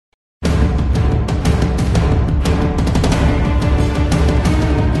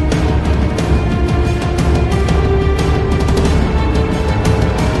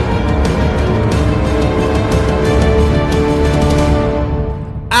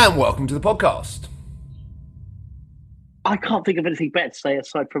and welcome to the podcast. I can't think of anything better to say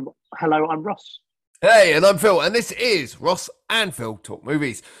aside from hello, I'm Ross. Hey, and I'm Phil, and this is Ross and Phil Talk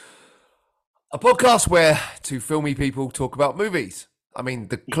Movies, a podcast where two filmy people talk about movies. I mean,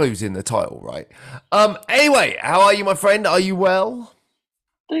 the clue's in the title, right? Anyway, how are you, my friend? Are you well?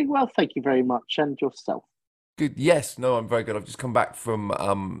 Doing well, thank you very much. And yourself? Good. Yes. No, I'm very good. I've just come back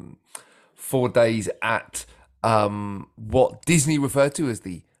from 4 days at what Disney referred to as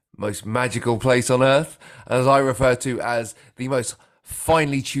the most magical place on earth, as I refer to as the most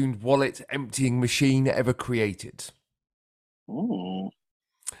finely tuned wallet emptying machine ever created. Mm.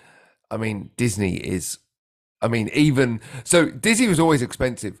 I mean, Disney is, Disney was always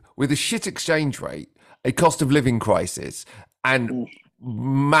expensive with a shit exchange rate, a cost of living crisis, and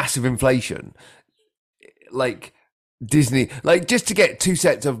massive inflation. Like Disney, just to get 2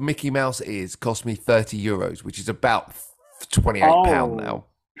 sets of Mickey Mouse ears cost me €30, which is about £28 now.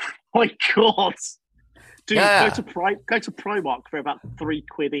 My God. Dude, Yeah. go to Primark for about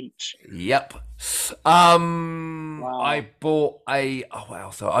 £3 each. Yep. Wow. I bought a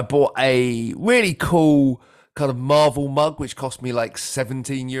really cool kind of Marvel mug, which cost me like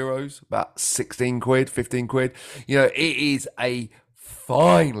 €17, about 16 quid, 15 quid. You know, it is a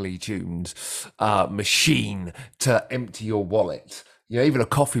finely tuned machine to empty your wallet. You know, even a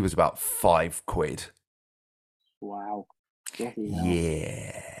coffee was about £5. Wow.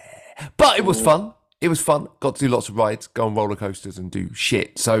 Yeah. But it was fun. It was fun. Got to do lots of rides, go on roller coasters and do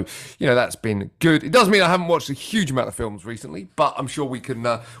shit. So, you know, that's been good. It doesn't mean I haven't watched a huge amount of films recently, but I'm sure we can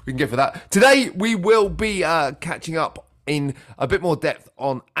get for that. Today, we will be catching up in a bit more depth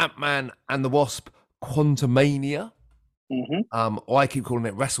on Ant-Man and the Wasp: Quantumania. Or I keep calling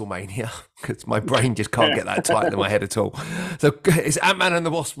it WrestleMania because my brain just can't get that tight in my head at all. So it's Ant-Man and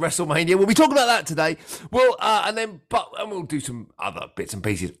the Wasp: WrestleMania. We'll be talking about that today. We'll we'll do some other bits and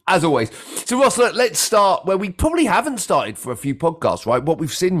pieces as always. So Ross, let's start where we probably haven't started for a few podcasts, right? What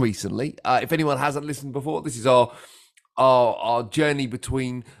we've seen recently. If anyone hasn't listened before, this is our journey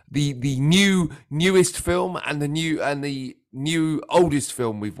between the newest film and the new oldest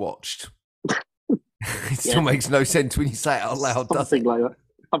film we've watched. It still makes no sense when you say it out loud, does it?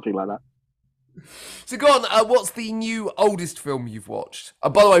 Something like that. So go on, what's the new oldest film you've watched?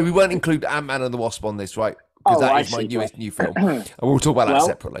 By the way, we won't include Ant-Man and the Wasp on this, right? Because that is my newest new film. And we'll talk about that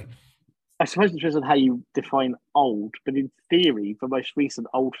separately. I suppose it depends on how you define old, but in theory, the most recent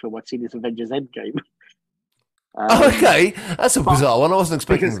old film I've seen is Avengers Endgame. Okay, that's a bizarre one. I wasn't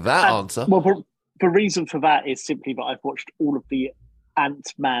expecting that answer. Well, the reason for that is simply that I've watched all of the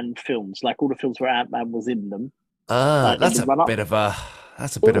Ant-Man films, like all the films where Ant-Man was in them. That's a bit of a.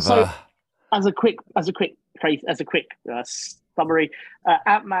 As a quick summary,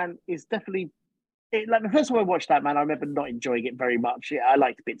 Ant-Man is definitely like the first time I watched Ant-Man. I remember not enjoying it very much. Yeah, I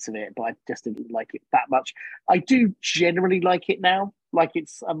liked bits of it, but I just didn't like it that much. I do generally like it now. Like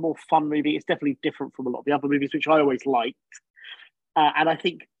it's a more fun movie. It's definitely different from a lot of the other movies, which I always liked. And I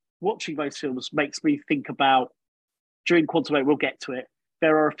think watching those films makes me think about. During Quantumania, we'll get to it.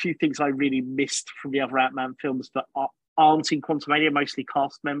 There are a few things I really missed from the other Ant-Man films that aren't in Quantumania, mostly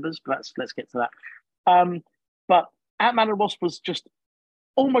cast members, but let's get to that. But Ant-Man and Wasp was just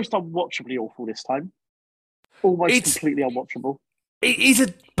almost unwatchably awful this time. Completely unwatchable. It is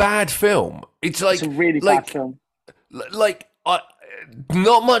a bad film. It's a really bad film.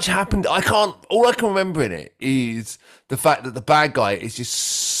 Not much happened. All I can remember in it is the fact that the bad guy is just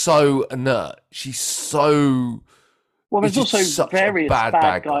so inert. She's so... Well, there's also various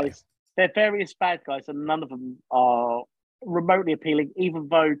bad guys. There are various bad guys, and none of them are remotely appealing, even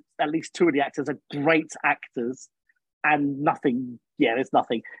though at least 2 of the actors are great actors, and there's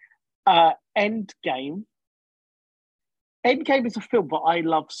nothing. Endgame is a film that I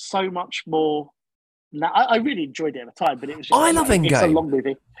love so much more. Now, I really enjoyed it at the time, but it was just... I love Endgame. It's a long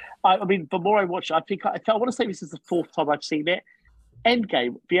movie. I mean, the more I watch it, I want to say this is the 4th time I've seen it.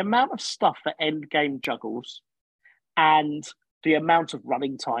 Endgame, the amount of stuff that Endgame juggles, and the amount of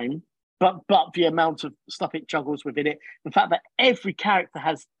running time, but the amount of stuff it juggles within it, the fact that every character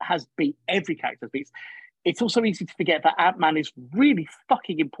has beats. It's also easy to forget that Ant-Man is really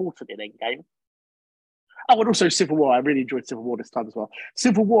fucking important in Endgame. Oh, and also Civil War. I really enjoyed Civil War this time as well.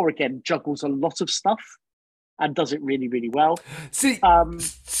 Civil War, again, juggles a lot of stuff and does it really, really well. See,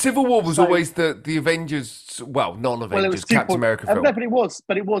 Civil War was always the Avengers, non-Avengers, Captain America film. No, but it was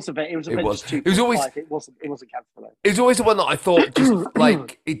Avengers 2. It was always. It wasn't Captain America. It was always the one that I thought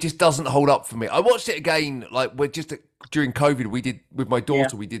it just doesn't hold up for me. I watched it again, during COVID. We did with my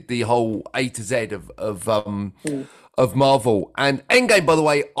daughter. We did the whole A to Z of Marvel and Endgame. By the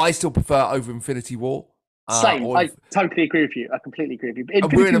way, I still prefer over Infinity War. Same. or I totally agree with you. I completely agree with you. we're in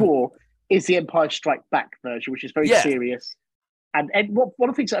Infinity a War is the Empire Strike Back version, which is very yeah. serious. And one of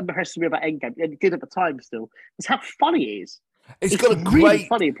the things that impressed me about Endgame, and it did at the time still, is how funny it is. It's It's got a really great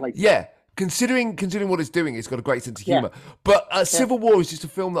funny in places. yeah. Considering what it's doing, it's got a great sense of Yeah, humor. But yeah. Civil War is just a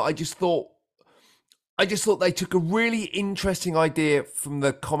film that I just thought they took a really interesting idea from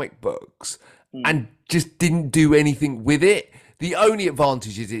the comic books Mm. and just didn't do anything with it. The only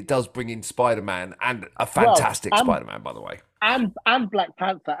advantage is it does bring in Spider-Man, and a Well, fantastic Spider-Man, by the way. and Black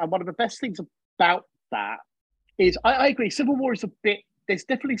Panther. And one of the best things about that is I agree. Civil War is a bit. There's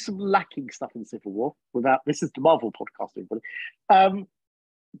definitely some lacking stuff in Civil War. Without this is the Marvel podcast, everybody.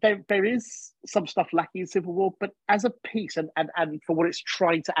 There is some stuff lacking in Civil War, but as a piece and for what it's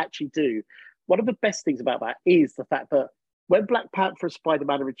trying to actually do, one of the best things about that is the fact that when Black Panther and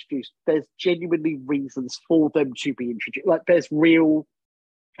Spider-Man are introduced, there's genuinely reasons for them to be introduced. Like there's real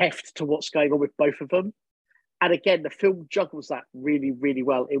heft to what's going on with both of them. And again, the film juggles that really, really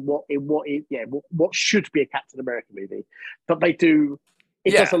well in what should be a Captain America movie, but they do.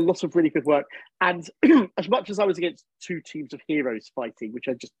 It does a lot of really good work. And as much as I was against two teams of heroes fighting, which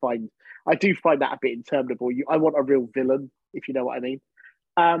I do find that a bit interminable. I want a real villain, if you know what I mean.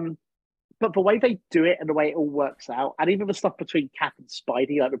 But the way they do it and the way it all works out, and even the stuff between Cap and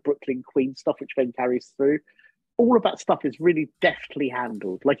Spidey, like the Brooklyn Queen stuff, which then carries through, all of that stuff is really deftly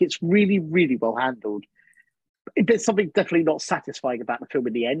handled. Like it's really, really well handled. There's something definitely not satisfying about the film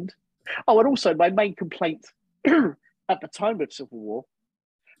in the end. Oh, and also my main complaint at the time of Civil War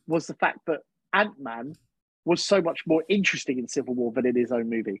was the fact that Ant-Man was so much more interesting in Civil War than in his own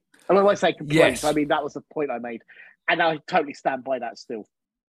movie. And when I say complaint, I mean that was the point I made. And I totally stand by that still.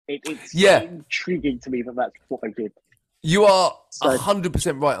 It's intriguing to me that that's what they did. You are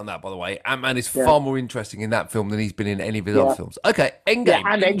 100% right on that, by the way. Ant-Man is far more interesting in that film than he's been in any of his other films. Okay, Endgame. Yeah,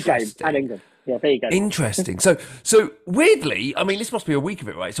 and Endgame. Yeah, there you go. Interesting. So weirdly, I mean, this must be a week of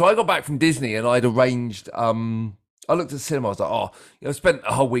it, right? So I got back from Disney and I'd arranged. I looked at the cinema. I was like, I spent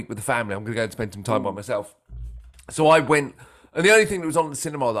a whole week with the family. I'm going to go and spend some time by myself. So I went, and the only thing that was on at the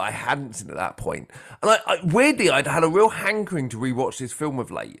cinema that I hadn't seen at that point, and weirdly, I'd had a real hankering to rewatch this film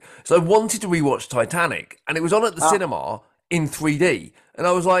of late. So I wanted to rewatch Titanic, and it was on at the cinema in 3D, and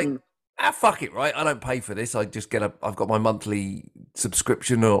I was like, fuck it, right? I don't pay for this. I just I've got my monthly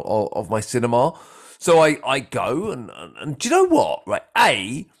subscription of my cinema. So I go, and do you know what?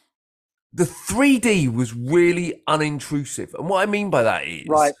 Right, the 3D was really unintrusive, and what I mean by that is,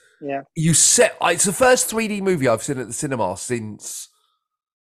 it's the first 3D movie I've seen at the cinema since,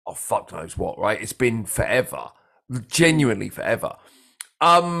 fuck knows what, right? It's been forever, genuinely forever.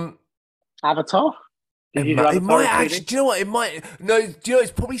 Avatar. It might actually. Do you know what? It might. No. Do you know?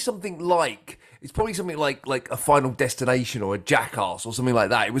 It's probably something like. It's probably something like a Final Destination or a Jackass or something like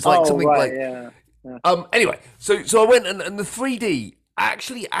that. It was like something like. Yeah. Anyway, so I went and the 3D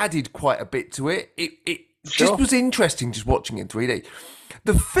actually added quite a bit to it. It just was interesting just watching it in 3D.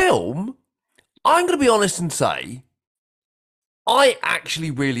 The film, I'm going to be honest and say, I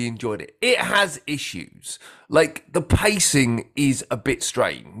actually really enjoyed it. It has issues. Like, the pacing is a bit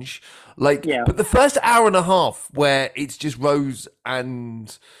strange. But the first hour and a half where it's just Rose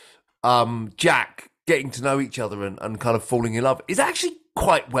and Jack getting to know each other and kind of falling in love is actually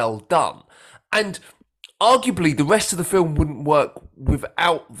quite well done. And arguably, the rest of the film wouldn't work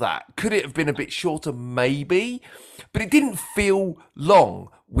without that. Could it have been a bit shorter? Maybe. But it didn't feel long,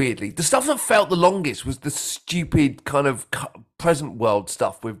 weirdly. The stuff that felt the longest was the stupid kind of present world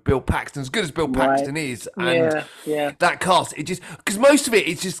stuff with Bill Paxton. As good as Bill Paxton is, and that cast, it just... Because most of it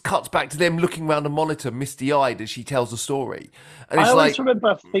just cuts back to them looking around a monitor, misty-eyed, as she tells the story. And it's I always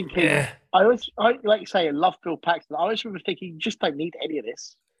remember thinking... I like you say, I love Bill Paxton. I always remember thinking, you just don't need any of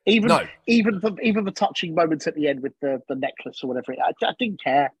this. Even the touching moments at the end with the necklace or whatever, I didn't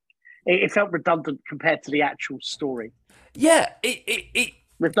care. It felt redundant compared to the actual story. Yeah,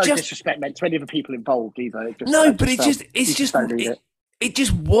 with no disrespect meant to any of the people involved either. It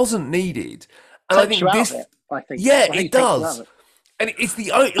just wasn't needed. And I think it does. And it's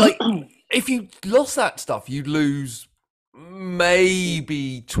the only if you lost that stuff, you'd lose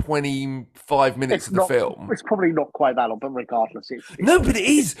maybe 25 minutes of the film. It's probably not quite that long, but regardless, but it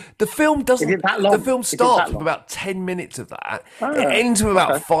is. The film doesn't. Is it that long? The film starts with about 10 minutes of that. It ends with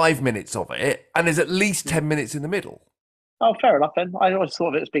about 5 minutes of it, and there's at least 10 minutes in the middle. Oh, fair enough then. I always thought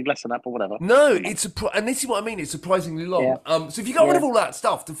of it as being less than that, but whatever. No, and this is what I mean. It's surprisingly long. So if you got rid of all that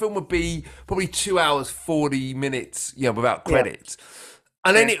stuff, the film would be probably 2 hours 40 minutes, without credits,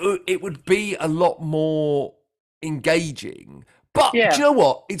 and then it would be a lot more engaging. But do you know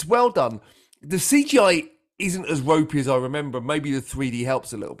what? It's well done. The CGI isn't as ropey as I remember. Maybe the 3D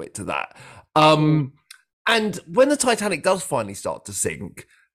helps a little bit to that. And when the Titanic does finally start to sink,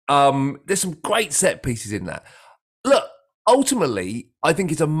 there's some great set pieces in that. Look, ultimately, I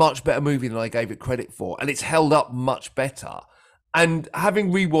think it's a much better movie than I gave it credit for, and it's held up much better. And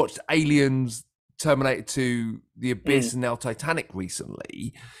having rewatched Aliens, Terminator 2, The Abyss, and now Titanic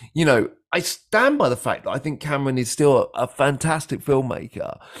recently, you know, I stand by the fact that I think Cameron is still a fantastic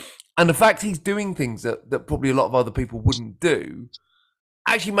filmmaker. And the fact he's doing things that probably a lot of other people wouldn't do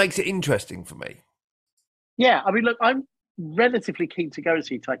actually makes it interesting for me. Yeah, I mean, look, I'm relatively keen to go and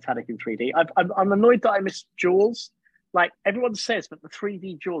see Titanic in 3D. I'm annoyed that I missed Jaws. Like everyone says that the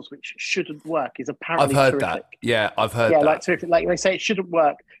 3D Jaws, which shouldn't work, is apparently I've heard terrific. that. Yeah, I've heard that. Yeah, like terrific. Like they say it shouldn't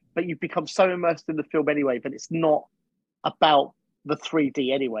work, but you've become so immersed in the film anyway that it's not about the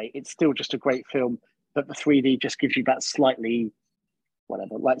 3D anyway. It's still just a great film, but the 3D just gives you that slightly,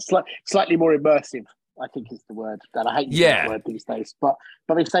 whatever, like slightly more immersive, I think is the word. And I hate using that word these days. But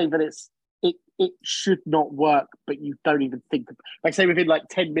they say that it should not work, but you don't even think. Like say within like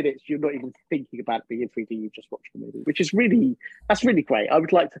 10 minutes, you're not even thinking about it being in 3D. You just watch the movie, which is that's really great. I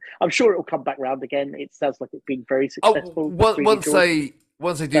would like to. I'm sure it will come back round again. It sounds like it's been very successful. Once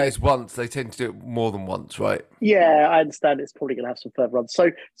they do this once, they tend to do it more than once, right? Yeah, I understand. It's probably going to have some further runs.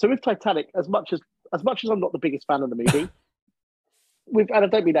 So with Titanic, as much as I'm not the biggest fan of the movie, and I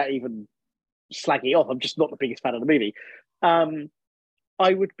don't mean that even slagging off. I'm just not the biggest fan of the movie.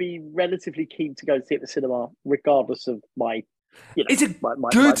 I would be relatively keen to go and see it at the cinema, regardless of my, it's a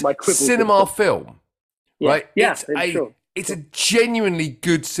good cinema film, right? Yeah, it's a genuinely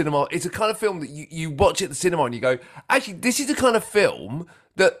good cinema. It's a kind of film that you watch at the cinema and you go, actually, this is the kind of film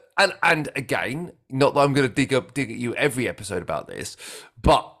that, and again, not that I'm going to dig at you every episode about this,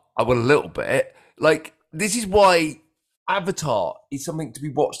 but I will a little bit. Like, this is why Avatar is something to be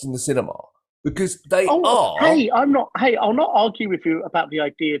watched in the cinema. Because they are. I'll not argue with you about the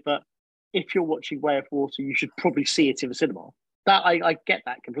idea that if you're watching Way of Water, you should probably see it in the cinema. That I get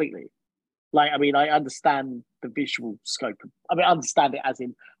that completely. Like, I mean, I understand the visual scope. I mean, I understand it as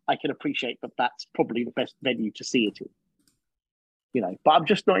in I can appreciate that that's probably the best venue to see it in. You know, but I'm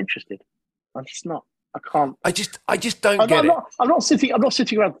just not interested. I'm just not. I can't. I just don't get it. I'm not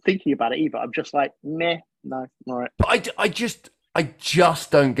sitting around thinking about it either. I'm just like, meh, no, all right. But I just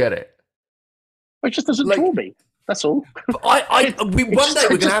don't get it. It just doesn't draw me. That's all. One day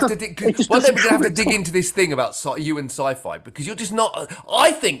we're gonna have to dig into this thing about you and sci-fi because you're just not.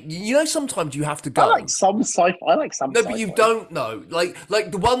 I think sometimes you have to go. I like some sci-fi. No, but you don't know. Like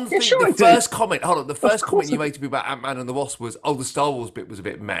the one thing. The first comment you made to me about Ant-Man and the Wasp was, "Oh, the Star Wars bit was a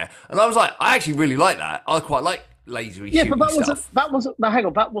bit meh," and I was like, I actually really like that. I quite like lasery. Yeah, but that wasn't. No, hang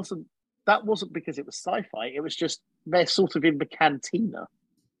on. That wasn't because it was sci-fi. It was just they're sort of in the cantina,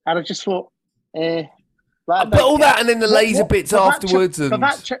 and I just thought. But all that and then the laser bits afterwards. No, I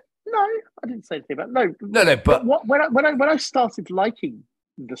didn't say anything about no. But when I started liking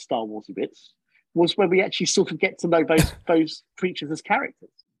the Star Wars bits was when we actually sort of get to know those creatures as characters.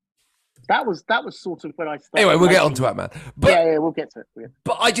 That was sort of when I started. Anyway, we'll get onto that, man. But, yeah, we'll get to it.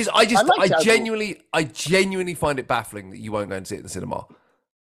 But I genuinely find it baffling that you won't go and see it in the cinema.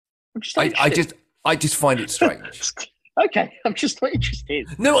 I just find it strange. Okay, I'm just not interested.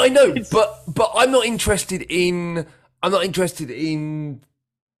 No, I know, but I'm not interested in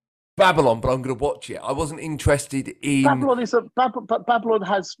Babylon, but I'm going to watch it. I wasn't interested in Babylon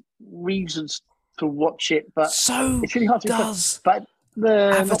has reasons to watch it, but so it's really hard to does but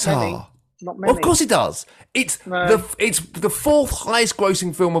Avatar. Not many. Well, of course it does. It's the fourth highest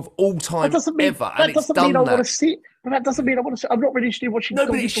grossing film of all time ever, and it's done that. Want to see it. But that doesn't mean I want to see it. I'm not really interested in watching. No,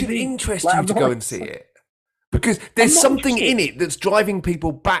 but it should interest you to go and see it. Because there's something in it that's driving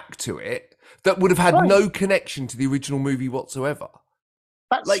people back to it that would have had no connection to the original movie whatsoever.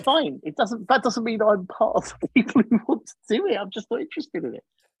 That's fine. That doesn't mean I'm part of the people who want to do it. I'm just not interested in it.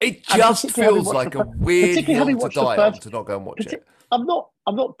 It just feels like a weird hill to die on to not go and watch it. I'm not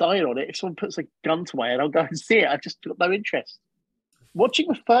dying on it. If someone puts a gun to my head, I'll go and see it. I just got no interest. Watching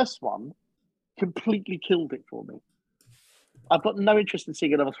the first one completely killed it for me. I've got no interest in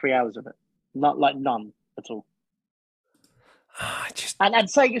seeing another 3 hours of it. None at all. And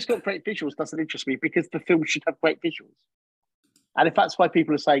saying it's got great visuals doesn't interest me because the film should have great visuals. And if that's why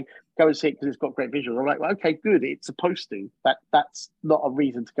people are saying go and see it because it's got great visuals, I'm like, well, okay, good. It's supposed to. That's not a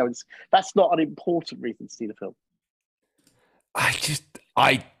reason to go and. That's not an important reason to see the film. It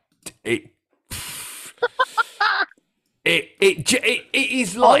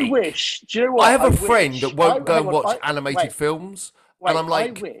is like. I wish. Do you know what? I have a friend that won't go and watch animated films, and I'm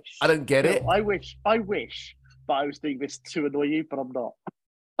like, I don't get it. I wish, but I was doing this to annoy you, but I'm not.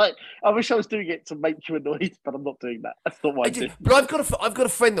 I wish I was doing it to make you annoyed, but I'm not doing that. That's not what I'm doing. But I've got a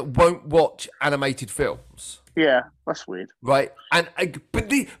friend that won't watch animated films, Yeah, that's weird. right? But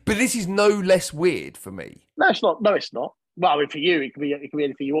this is no less weird for me. No, it's not. No, it's not. Well, I mean, for you, it can be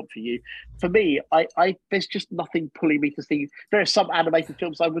anything you want. For you, for me, there's just nothing pulling me to see. There are some animated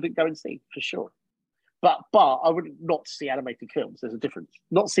films I wouldn't go and see for sure, but I wouldn't not see animated films. There's a difference.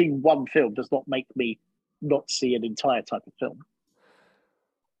 Not seeing one film does not make me not see an entire type of film.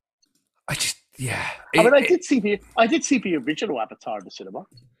 Yeah. I did see the original Avatar in the cinema.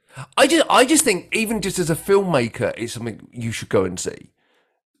 I just think even just as a filmmaker, it's something you should go and see.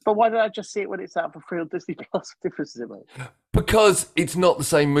 But why did I just see it when it's out for free on Disney Plus? What difference does it make? Because it's not the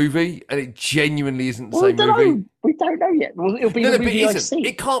same movie, and it genuinely isn't the same movie. We don't know yet. It'll be the movie I see.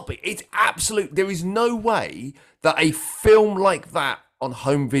 It can't be. It's absolute. There is no way that a film like that on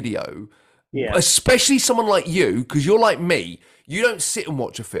home video, especially someone like you, because you're like me, you don't sit and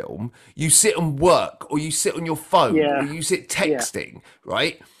watch a film. You sit and work, or you sit on your phone, or you sit texting,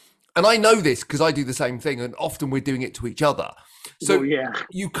 right? And I know this because I do the same thing, and often we're doing it to each other. So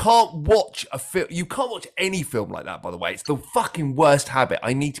you can't watch a film. You can't watch any film like that. By the way, it's the fucking worst habit.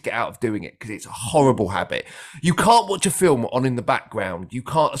 I need to get out of doing it because it's a horrible habit. You can't watch a film on in the background. You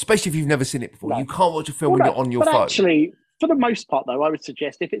can't, especially if you've never seen it before. No. You can't watch a film when you're on your phone. Actually, for the most part, though, I would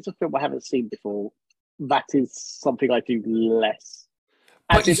suggest if it's a film I haven't seen before, that is something I do less.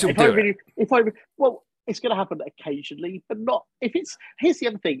 But you still do it. It's going to happen occasionally, but not if it's. Here's the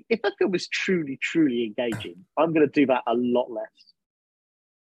other thing: if the film is truly, truly engaging, I'm going to do that a lot less.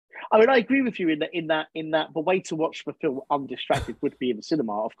 I mean, I agree with you in that the way to watch the film undistracted would be in the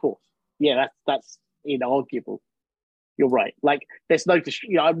cinema, of course. Yeah, that's inarguable. You're right. Like, there's no,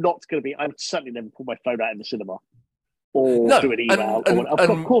 I'm certainly never pull my phone out in the cinema or do an email.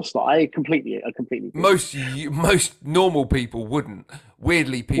 Of course not. I completely agree. Most normal people wouldn't.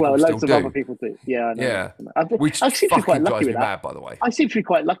 Weirdly, people still do. Well, loads of other people do. Yeah, I know. Yeah. Which fucking drives me mad, by the way. I seem to be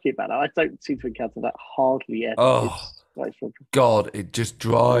quite lucky about that. I don't seem to encounter that hardly ever. Oh. God, it just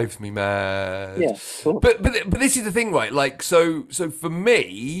drives me mad. Yeah, cool. But this is the thing, right? Like, so for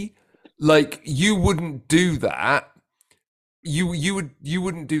me, like, you wouldn't do that. You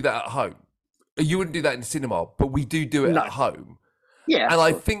wouldn't do that at home. You wouldn't do that in the cinema, but we do it at home. Yeah, and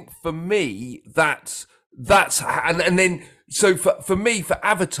I think for me, that's and then so for me, for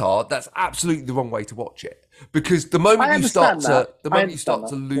Avatar, that's absolutely the wrong way to watch it, because the moment you start to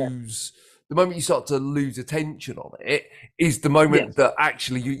lose. The moment you start to lose attention on it is the moment that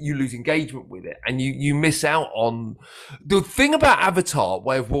actually you lose engagement with it, and you miss out on the thing about Avatar: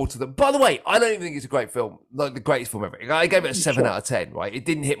 Way of Water. That, by the way, I don't even think it's a great film, like the greatest film ever. I gave it a 7 out of 10. Right, it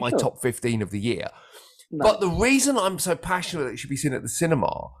didn't hit my top 15 of the year. No. But the reason I'm so passionate that it should be seen at the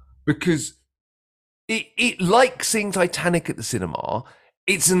cinema, because it like seeing Titanic at the cinema,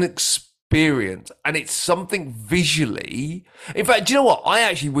 it's an experience, and it's something visually. In fact, do you know what? I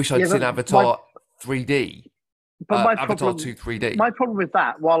actually wish I'd seen Avatar 3D. But Avatar 2 3D. My problem with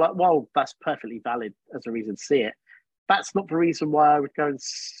that, while that's perfectly valid as a reason to see it, that's not the reason why I would go and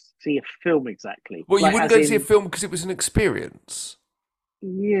see a film exactly. Well, you wouldn't go and see a film because it was an experience.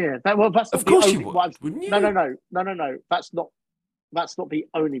 Yeah, that's of course you would. Wouldn't you? No. That's not the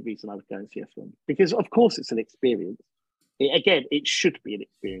only reason I would go and see a film, because of course it's an experience. It should be an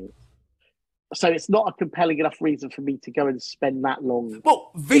experience. So it's not a compelling enough reason for me to go and spend that long.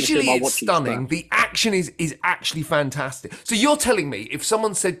 Well, visually it's stunning. The action is actually fantastic. So you're telling me if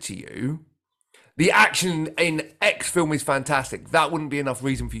someone said to you, the action in X film is fantastic, that wouldn't be enough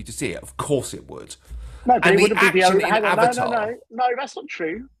reason for you to see it? Of course it would. No, but and it wouldn't be the only. Avatar. No, that's not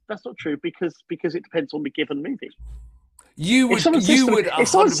true. That's not true because it depends on the given movie. You would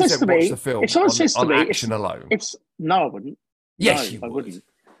 100% watch the film on action alone. No, I wouldn't. Yes, you would.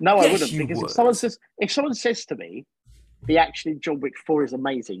 No, I wouldn't, because if someone says to me, the action in John Wick 4 is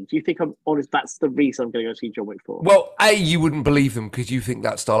amazing, do you think I'm honest? That's the reason I'm going to go see John Wick 4. Well, you wouldn't believe them because you think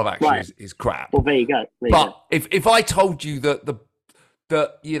that style of action is crap. Well, there you go. If I told you that the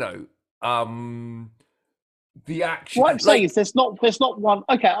action, what I'm saying is there's not one.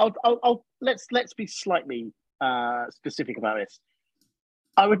 Okay, I'll let's be slightly specific about this.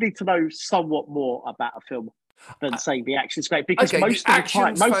 I would need to know somewhat more about a film than saying the action's great, because most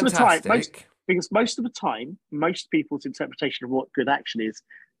of the time, most people's interpretation of what good action is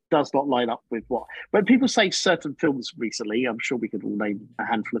does not line up with what. When people say certain films recently, I'm sure we could all name a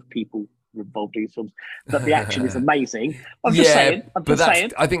handful of people involved in these films, that the action is amazing. I'm just saying. I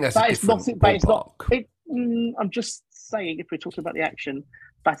think that's that is not. That is not. I'm just saying, if we're talking about the action,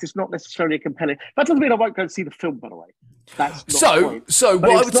 that is not necessarily a compelling. That doesn't mean I won't go and see the film, by the way. That's not so what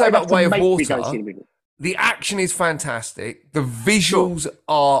I would say about Way of Water. the action is fantastic. The visuals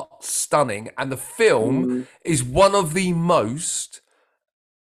are stunning, and the film is one of the most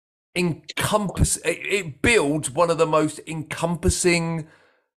it builds one of the most encompassing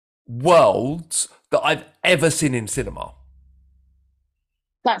worlds that I've ever seen in cinema.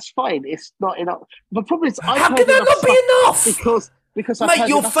 That's fine. It's not enough. The problem is, how can that not be enough? Because mate,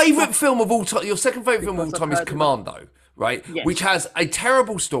 your favourite film of all time, your second favourite film of all time is Commando, right? Yes. Which has a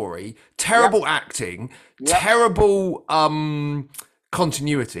terrible story, terrible acting, terrible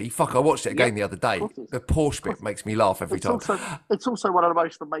continuity. Fuck, I watched it again the other day. The Porsche bit makes me laugh every time. It's also one of the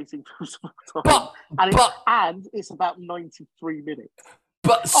most amazing films of all time. And it's about 93 minutes.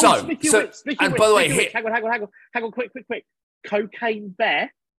 But speaking of which, by the way, hang on, quick. Cocaine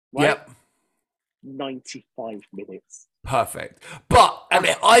Bear, right? Yep. 95 minutes. Perfect. But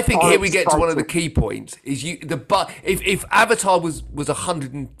I think here we get to one of the key points is if Avatar was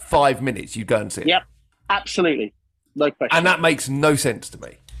 105 minutes, you'd go and see it. Yep. Absolutely. No question. And that makes no sense to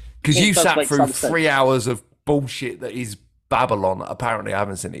me. Because you sat through 3 hours of bullshit that is Babylon. Apparently I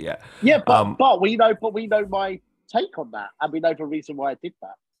haven't seen it yet. Yeah, but we know my take on that. And we know the reason why I did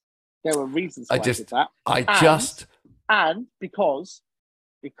that. There were reasons why I did that. And because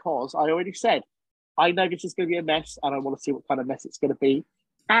I already said, I know this is going to be a mess, and I want to see what kind of mess it's going to be.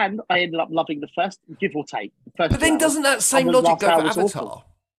 And I ended up loving the first, give or take. But then doesn't that same logic go for Avatar? Awful.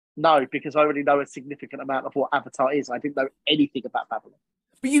 No, because I already know a significant amount of what Avatar is. I didn't know anything about Babylon.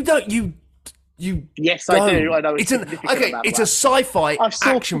 But you don't. Yes, don't. I do. I know. It's a sci-fi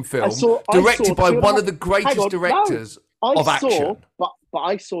action film directed by one of the greatest directors of action. But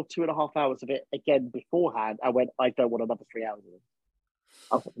I saw 2.5 hours of it again beforehand. I went, I don't want another 3 hours of it.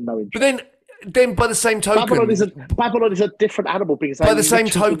 I have no interest. But then by the same token, Babylon is a different animal because by the same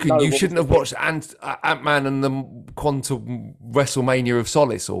token, you shouldn't have watched Ant-Man and the Quantum WrestleMania of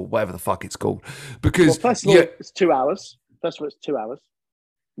Solace or whatever the fuck it's called. Because first of all, it's 2 hours.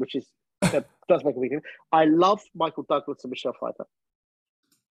 Which is does make a big difference. I love Michael Douglas and Michelle Pfeiffer,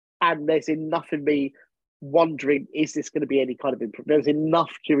 and there's enough in me wondering, is this going to be any kind of improvement? There's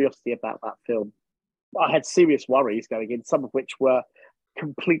enough curiosity about that film. I had serious worries going in, some of which were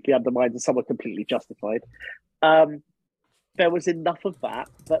completely undermined and some were completely justified. There was enough of that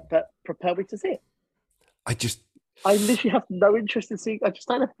propelled me to see it. I literally have no interest in seeing. I just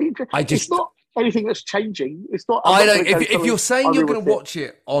don't have interest. It's not anything that's changing. It's not. If you're saying you're going to watch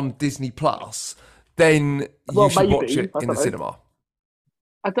it on Disney Plus, then you should watch it in the cinema.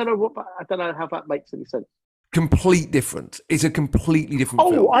 I don't know how that makes any sense. Complete different. It's a completely different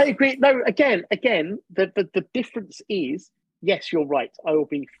film. I agree. No, again, the difference is, yes, you're right. I will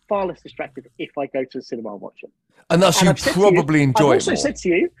be far less distracted if I go to the cinema and watch it. And thus you probably enjoy it more.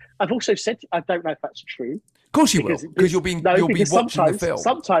 I've also said to you, I don't know if that's true. Of course you will, because you'll be watching the film.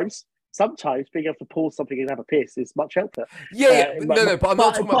 Sometimes being able to pause something and have a piss is much helpful. Yeah, no, but I'm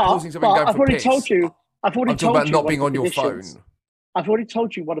not talking about pausing something and going for a piss. I've already told you. I'm talking about not being on your phone. I've already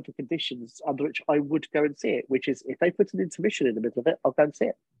told you one of the conditions under which I would go and see it, which is if they put an intermission in the middle of it, I'll go and see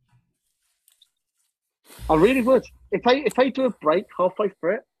it. I really would. If they do a break halfway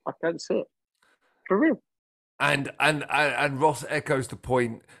through it, I'd go and see it. For real. And Ross echoes the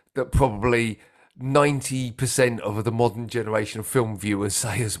point that probably 90% of the modern generation of film viewers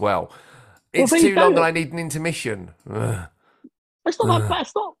say as well. It's too long and I need an intermission. It's not that bad.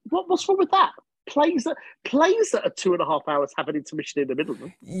 It's not. What's wrong with that? Plays that are 2.5 hours have an intermission in the middle of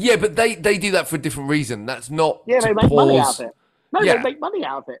them. Yeah, but they do that for a different reason. That's not. Yeah, they make money out of it. No, they make money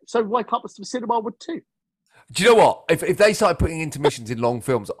out of it. So why can't the cinema would too? Do you know what? If they started putting intermissions in long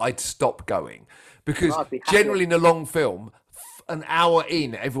films, I'd stop going. Because generally in a long film, an hour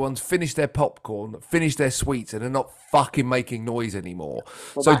in, everyone's finished their popcorn, finished their sweets, and they're not fucking making noise anymore.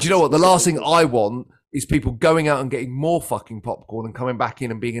 So do you know what? The last thing I want is people going out and getting more fucking popcorn and coming back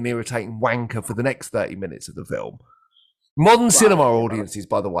in and being an irritating wanker for the next 30 minutes of the film. Modern cinema audiences,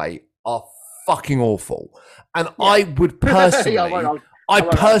 by the way, are fucking awful. And I would personally... I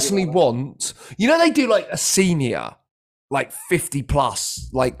personally want, they do like a senior, like 50 plus,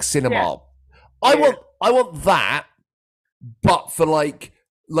 like cinema. Yeah. I want that, but for like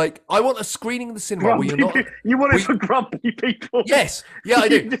I want a screening in the cinema grumpy, where you're not. You want it for grumpy people. Yes, I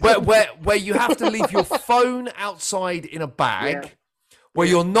do. where you have to leave your phone outside in a bag, where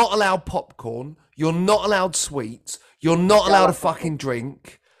you're not allowed popcorn, you're not allowed sweets, you're not allowed a fucking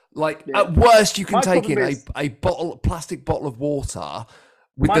drink. Like at worst, you can take in a plastic bottle of water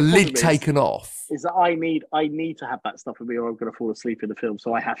with the lid taken off. Is that I need to have that stuff with me, or I'm going to fall asleep in the film.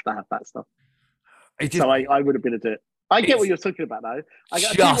 So I have to have that stuff. So I would have been able to do it. I get what you're talking about now.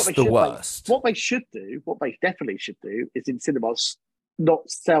 Just the worst. What they definitely should do, is in cinemas not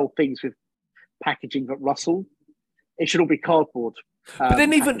sell things with packaging that Russell. It should all be cardboard. But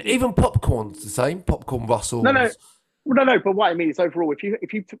then packaging. even popcorn's the same. Popcorn Russells. No. But what I mean is overall, if you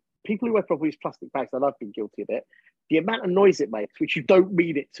people who wear proper use plastic bags, and I've been guilty of it, the amount of noise it makes, which you don't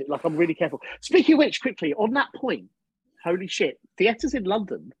mean it to. Like, I'm really careful. Speaking of which, quickly on that point, holy shit, theatres in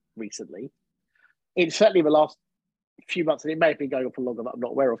London recently, certainly the last few months, and it may have been going on for longer that I'm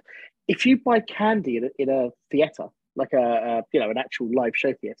not aware of. If you buy candy in a theatre, like an actual live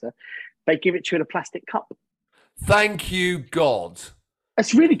show theatre, they give it to you in a plastic cup. Thank you, God.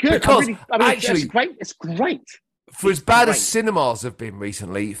 It's really good. Because actually, it's great. It's great. For as bad as cinemas have been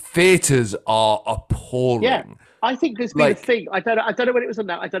recently, theatres are appalling. Yeah, I think there's been a thing. I don't know when it was on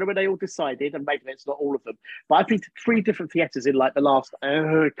that. I don't know when they all decided, and maybe it's not all of them. But I've been to 3 different theatres in like the last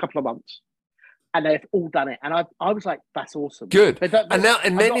couple of months, and they've all done it. And I was like, that's awesome. Good.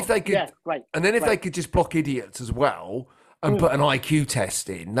 If they could just block idiots as well and put an IQ test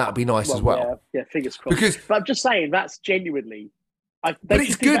in, that'd be nice as well. Yeah, fingers crossed. But I'm just saying that's genuinely. But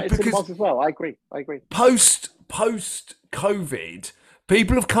it's good because as well. I agree. Post COVID,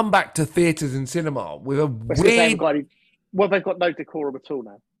 people have come back to theatres and cinema with a weird. They've got no decorum at all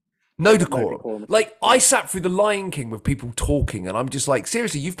now. No decorum. Like, I sat through The Lion King with people talking, and I'm just like,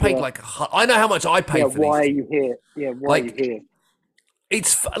 seriously, you've paid I know how much I paid for this. Why are you here? Yeah, why are you here?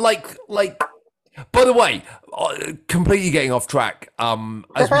 It's like. By the way, completely getting off track.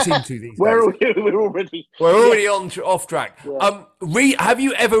 As we seem to these days. We're already off track. Yeah. Have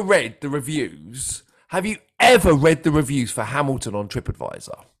you ever read the reviews? Have you ever read the reviews for Hamilton on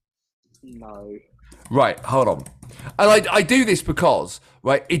TripAdvisor? No. Right, hold on. And I do this because,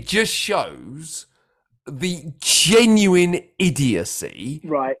 right, it just shows the genuine idiocy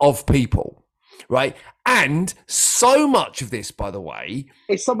of people. Right, and so much of this, by the way,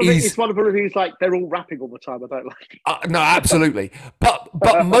 it's one of the reviews like they're all rapping all the time. I don't like it. No, absolutely, but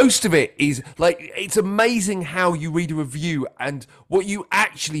most of it is like, it's amazing how you read a review and what you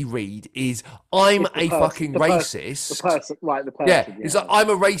actually read is I'm a fucking racist. The person. Yeah, it's like I'm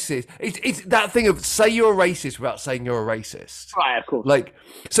a racist. It's that thing of say you're a racist without saying you're a racist. Right, of course. Like,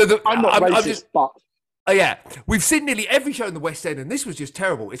 so I'm not racist, but. Oh yeah, we've seen nearly every show in the West End, and this was just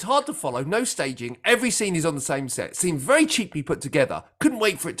terrible. It's hard to follow, no staging, every scene is on the same set. Seemed very cheaply put together. Couldn't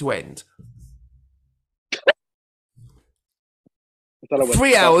wait for it to end.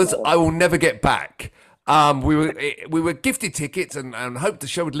 3 hours I will never get back. We were gifted tickets and hoped the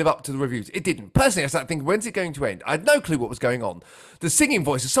show would live up to the reviews. It didn't. Personally, I started thinking, when's it going to end? I had no clue what was going on. The singing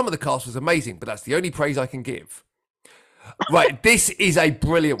voice of some of the cast was amazing, but that's the only praise I can give. Right, this is a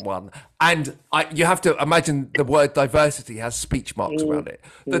brilliant one, and you have to imagine the word diversity has speech marks around it.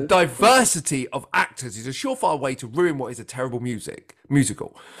 The diversity of actors is a surefire way to ruin what is a terrible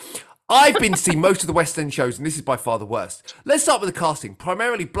musical. I've been to see most of the West End shows, and this is by far the worst. Let's start with the casting.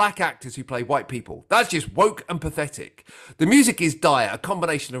 Primarily black actors who play white people. That's just woke and pathetic. The music is dire, a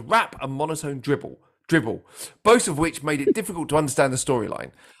combination of rap and monotone dribble, both of which made it difficult to understand the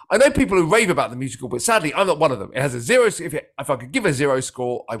storyline. I know people who rave about the musical, but sadly, I'm not one of them. It has a 0. If I could give a 0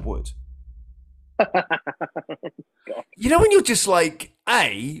 score, I would. You know, when you're just like,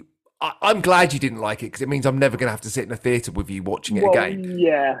 I'm glad you didn't like it because it means I'm never going to have to sit in a theatre with you watching it again.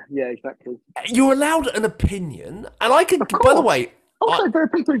 Yeah, exactly. You're allowed an opinion, and I can. By the way, also there are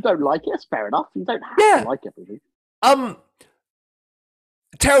people who don't like it. That's fair enough. You don't have to like everything.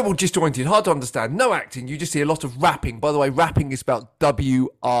 Terrible, disjointed, hard to understand. No acting. You just see a lot of rapping. By the way, rapping is spelled WRAPPING.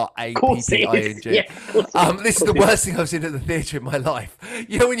 Yeah, this is the worst thing I've seen at the theatre in my life.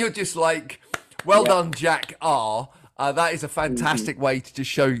 You know, when you're just like, well done, Jack R. That is a fantastic way to just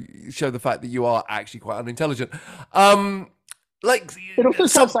show the fact that you are actually quite unintelligent. It also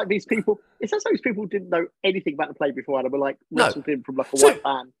sounds like these people. It sounds like these people didn't know anything about the play before, and were like wrestled in from like a white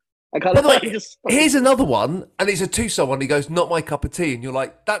van. Here's another one, and it's a two-star one. He goes, "Not my cup of tea," and you're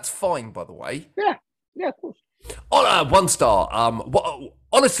like, "That's fine, by the way." Yeah, of course. 1 star.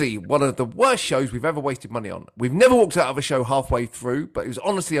 Honestly, one of the worst shows we've ever wasted money on. We've never walked out of a show halfway through, but it was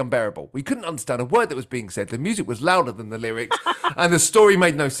honestly unbearable. We couldn't understand a word that was being said. The music was louder than the lyrics, and the story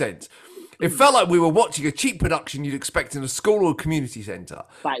made no sense. It felt like we were watching a cheap production you'd expect in a school or community centre.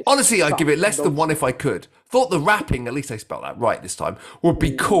 Honestly, I'd give it less than 1 if I could. Thought the rapping, at least I spelled that right this time, would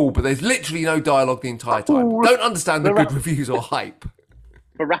be cool, but there's literally no dialogue the entire time. Don't understand the good reviews or hype.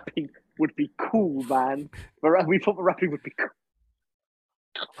 The rapping would be cool, man. We thought the rapping would be cool.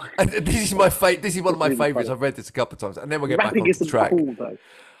 And this is one of my favourites. I've read this a couple of times, and then we'll get back on the track. Cool, though.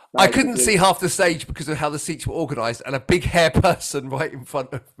 I couldn't see half the stage because of how the seats were organised, and a big hair person right in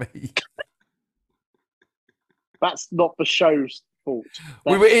front of me. That's not the show's fault.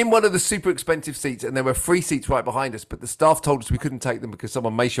 We were in one of the super expensive seats, and there were free seats right behind us, but the staff told us we couldn't take them because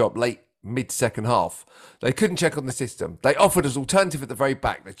someone may show up late mid-second half. They couldn't check on the system. They offered us alternative at the very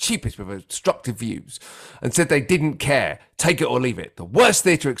back, the cheapest with obstructive views, and said they didn't care. Take it or leave it. The worst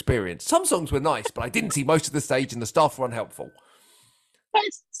theatre experience. Some songs were nice, but I didn't see most of the stage and the staff were unhelpful.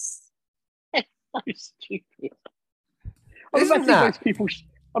 It's so stupid. Isn't that?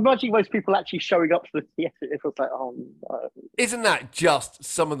 I'm imagining most people actually showing up to the theatre. It was like, oh no. Isn't that just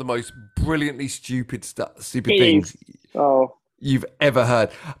some of the most brilliantly stupid It things is. Oh, you've ever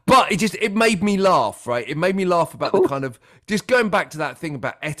heard? But it made me laugh, right? It made me laugh about the kind of, just going back to that thing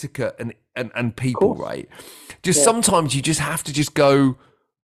about etiquette and people, right? Just sometimes you just have to just go.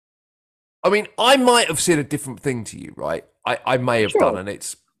 I mean, I might have said a different thing to you, right? I may have done, and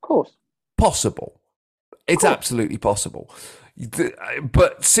it's of course possible. It's absolutely possible.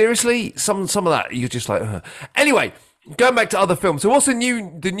 But seriously, some of that you're just like. Anyway, going back to other films. So, what's the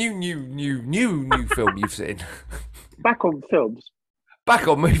new film you've seen? Back on films. Back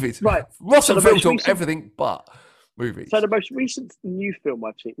on movies. Right. Ross and Phil talk everything but movies. So the most recent new film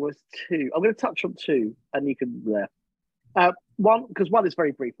I've seen was two. I'm going to touch on two, and you can. One, because one is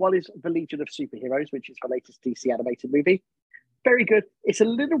very brief. One is The Legion of Superheroes, which is the latest DC animated movie. Very good. It's a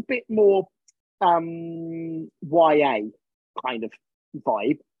little bit more YA kind of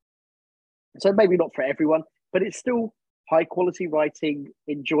vibe. So maybe not for everyone, but it's still high quality writing,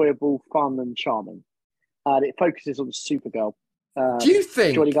 enjoyable, fun, and charming. And it focuses on Supergirl. Do you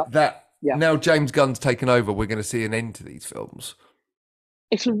think that now James Gunn's taken over, we're going to see an end to these films?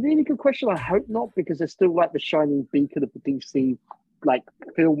 It's a really good question. I hope not, because they're still like the shining beacon of the DC like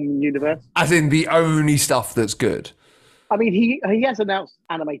film universe. As in the only stuff that's good. I mean, he has announced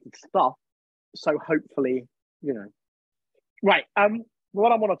animated stuff, so hopefully, you know. Right.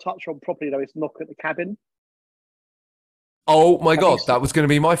 What I want to touch on properly though is Knock at the Cabin. Oh my God, that was going to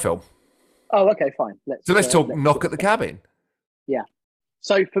be my film. Oh, okay, fine. Let's talk Knock at the Cabin. Yeah.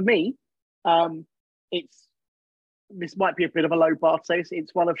 So for me, this might be a bit of a low bar to say.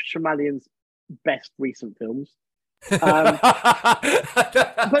 It's one of Shyamalan's best recent films. But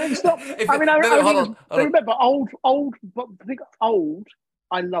it's not. Remember old.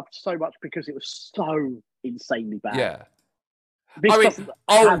 I loved so much because it was so insanely bad. Yeah. This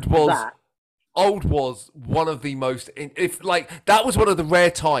Old was one of the most, that was one of the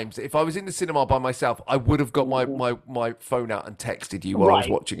rare times. If I was in the cinema by myself, I would have got my phone out and texted you while I was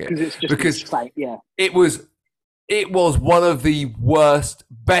watching it. Because it was one of the worst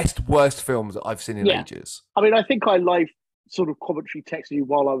films that I've seen in ages. I mean, I think I live sort of commentary texted you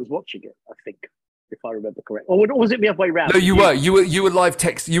while I was watching it, I think, if I remember correct. Or was it the other way around? No, you were live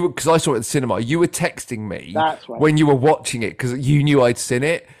text. Because I saw it at the cinema. You were texting me when you were watching it because you knew I'd seen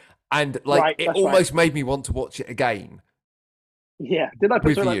it. And it almost made me want to watch it again. Yeah, didn't I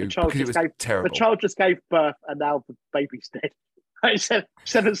put the child terrible. The child just gave birth, and now the baby's dead.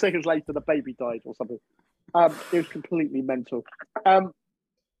 7 seconds later, the baby died or something. It was completely mental.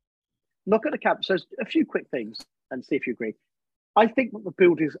 Knock at the Cabin. So a few quick things, and see if you agree. I think that the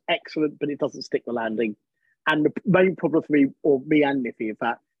build is excellent, but it doesn't stick the landing. And the main problem for me and Niffy, in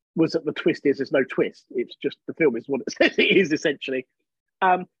fact, was that the twist is there's no twist. It's just the film is what it says it is, essentially.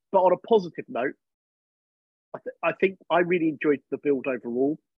 But on a positive note, I think I really enjoyed the build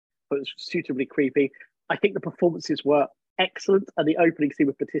overall, but it was suitably creepy. I think the performances were excellent, and the opening scene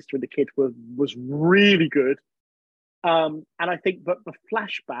with Batista and the kid was really good. And I think that the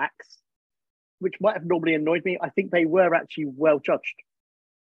flashbacks, which might have normally annoyed me, I think they were actually well judged,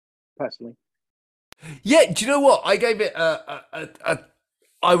 personally. Yeah, do you know what? I gave it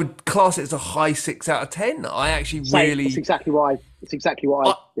I would class it as a high 6 out of 10. I actually really... It's exactly what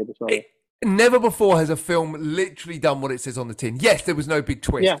I did as well. Never before has a film literally done what it says on the tin. Yes, there was no big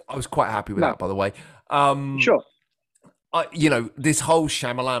twist. Yeah. I was quite happy with that, by the way. Sure. This whole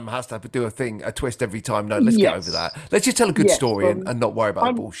Shyamalan has to do a twist every time. No, let's get over that. Let's just tell a good story and not worry about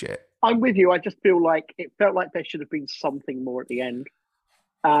the bullshit. I'm with you. I just feel like it felt like there should have been something more at the end.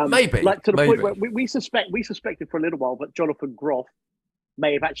 Maybe. Like to the point where we suspected for a little while that Jonathan Groff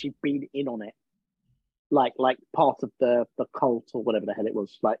may have actually been in on it, like part of the cult or whatever the hell it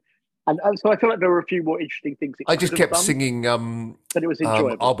was. And so I feel like there were a few more interesting things. I just kept singing. But it was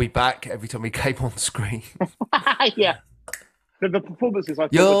enjoyable. I'll be back every time he came on screen. Yeah, the performances I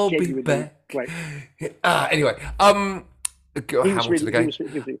thought You'll was genuinely be back. great. Anyway, but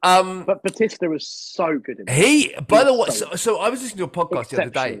Batista was so good in it. By the way, so I was listening to a podcast the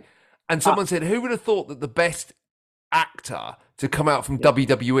other day, and someone said, "Who would have thought that the best actor to come out from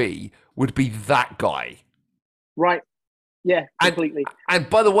WWE would be that guy?" Right. Yeah, completely. And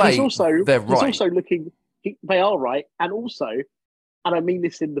by the way, they're right. He's also looking. They are right, and also, and I mean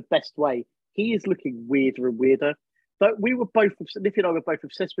this in the best way, he is looking weirder and weirder. But we were both, Niffy and I were both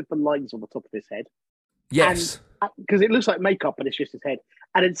obsessed with the lines on the top of his head. Yes. Because it looks like makeup, but it's just his head.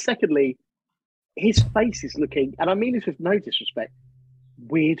 And then secondly, his face is looking, and I mean this with no disrespect,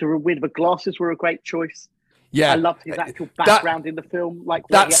 weirder and weirder. The glasses were a great choice. Yeah. I loved his actual background in the film. Like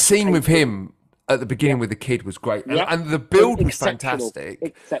that scene with him at the beginning with the kid was great. And the build was fantastic.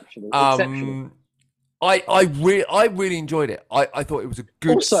 Exceptional. I really enjoyed it. I thought it was a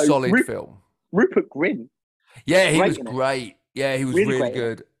good, also, solid film. Rupert Grint. Yeah, he was great. Yeah, he was really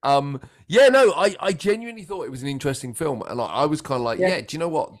good. I genuinely thought it was an interesting film, and I was kind of like, do you know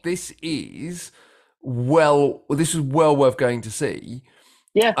what? This is well worth going to see.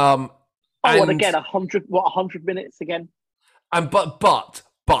 Yeah. And again, 100 minutes again. And but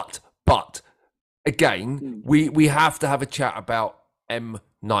again, we have to have a chat about M.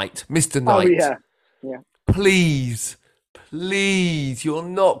 Night, Mr. Night. Oh yeah. Please, you're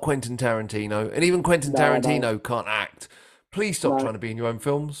not Quentin Tarantino, and even Quentin Tarantino can't act. Please stop trying to be in your own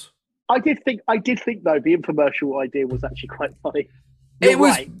films. I did think though the infomercial idea was actually quite funny. It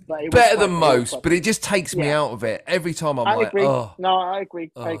was better than most, but it just takes me out of it every time. I agree. Oh. No, I agree.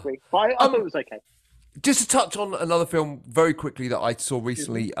 I agree. But I thought it was okay. Just to touch on another film very quickly that I saw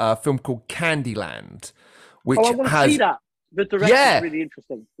recently, a film called Candyland, which I want to see that. The direction is really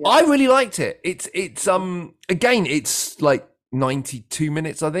interesting. Yeah. I really liked it. It's again, it's like 92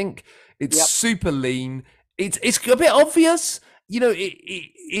 minutes, I think. It's super lean. It's a bit obvious,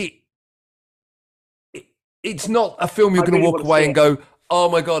 it's not a film you're going to walk away and go, oh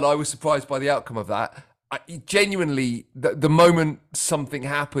my God, I was surprised by the outcome of that. Genuinely, the moment something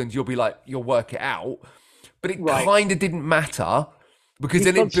happens, you'll be like, you'll work it out. But it kind of didn't matter because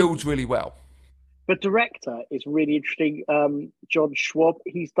then it builds really well. The director is really interesting. John Schwab.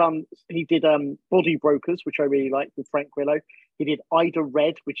 He did Body Brokers, which I really liked with Frank Grillo. He did Ida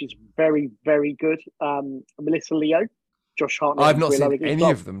Red, which is very, very good. Melissa Leo, Josh Hartnett. I've not seen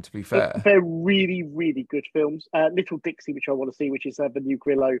any of them, to be fair. They're really, really good films. Little Dixie, which I want to see, which is the new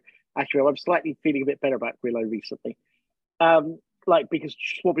Grillo. Actually, I'm slightly feeling a bit better about Grillo recently. Because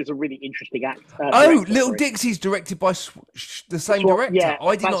Schwab is a really interesting actor. Little Dixie's directed by the same director. Yeah,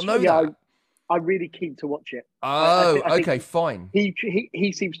 I did not know that. I'm really keen to watch it. Oh, okay, fine.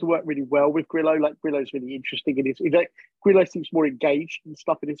 He seems to work really well with Grillo. Like Grillo's really interesting in his. Grillo seems more engaged and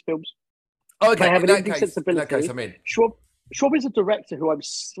stuff in his films. Okay, they have in that case, I'm in. Schwab is a director who I'm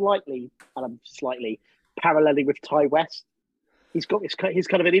slightly paralleling with Ty West. He's kind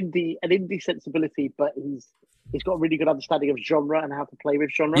of an indie sensibility, but he's got a really good understanding of genre and how to play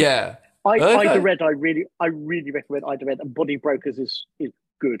with genre. Yeah. Ida Red, I really recommend Ida Red, and Body Brokers is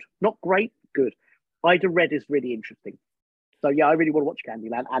good. Not great, good. Ida Red is really interesting. So yeah, I really want to watch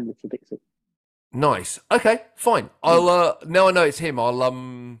Candyland and Little Dixie. Nice. Okay, fine. I'll now I know it's him. I'll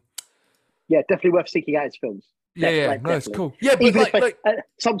Yeah, definitely worth seeking out his films. Yeah, no, it's cool. Yeah, but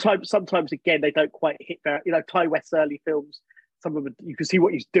sometimes again they don't quite hit that. Ty West's early films, some of them you can see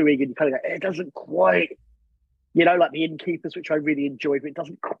what he's doing, and you kind of go, it doesn't quite. Like The Innkeepers, which I really enjoyed, but it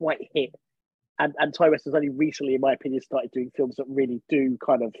doesn't quite hit. And Ty West has only recently, in my opinion, started doing films that really do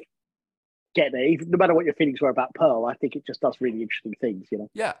kind of get there. Even no matter what your feelings were about Pearl, I think it just does really interesting things.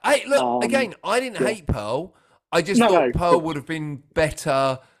 Yeah. Hey, look again. I didn't hate Pearl. I just thought Pearl would have been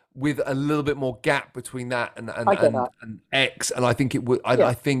better with a little bit more gap between that and X, and I think it would.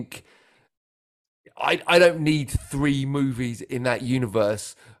 I think I don't need 3 movies in that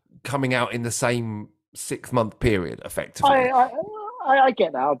universe coming out in the same 6-month period, effectively. I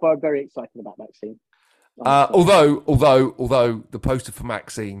get that, but I'm very excited about Maxine. Although the poster for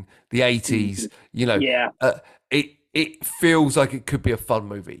Maxine, the 80s, it feels like it could be a fun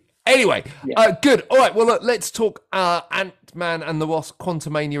movie. Anyway, good. All right, well, look, let's talk Ant-Man and the Wasp: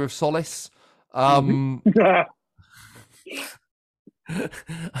 Quantumania of Solace. I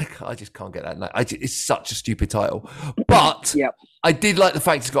just can't get that. It's such a stupid title. But I did like the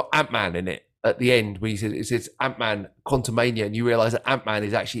fact it's got Ant-Man in it at the end when it says Ant-Man Quantumania, and you realise that Ant-Man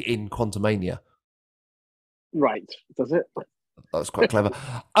is actually in Quantumania. Right. Does it? That's quite clever.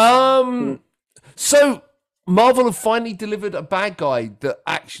 So Marvel have finally delivered a bad guy that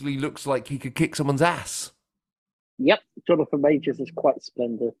actually looks like he could kick someone's ass. Yep. Jonathan Majors is quite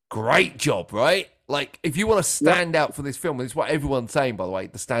splendid. Great job, right? Like, if you want to stand out for this film, and it's what everyone's saying, by the way,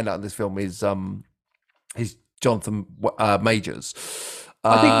 the standout in this film is Jonathan Majors.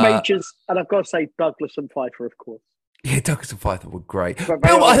 I think Majors, and I've got to say Douglas and Pfeiffer, of course. Yeah, Douglas and Pfeiffer were great.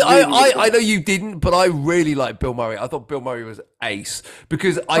 I know you didn't, but I really liked Bill Murray. I thought Bill Murray was ace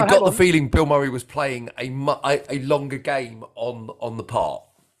because I got the feeling Bill Murray was playing a longer game on the part.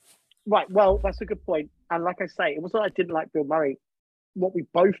 Right, well, that's a good point. And like I say, it wasn't that I didn't like Bill Murray. What we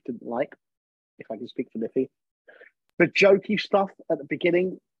both didn't like, if I can speak for Niffy, The jokey stuff at the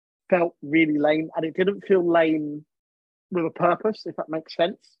beginning felt really lame, and it didn't feel lame with a purpose, if that makes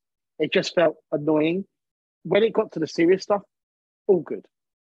sense. It just felt annoying. When it got to the serious stuff, all good.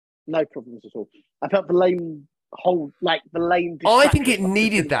 No problems at all. I felt the lame I think it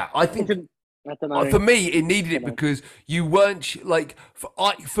needed that. I think I don't know. for me, it needed it because you weren't like.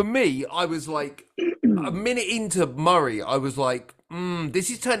 For me, I was like a minute into Murray. I was like, this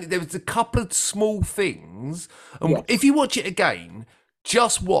is turning. There was a couple of small things, and Yes. if you watch it again,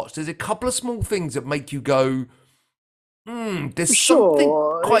 just watch. There's a couple of small things that make you go, there's something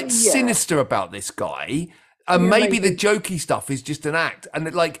quite sinister about this guy. And maybe the jokey stuff is just an act, and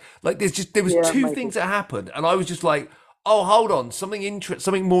there was two things that happened, and I was just like, oh, hold on,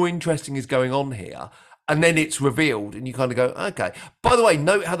 something more interesting is going on here, and then it's revealed, and you kind of go, okay. By the way,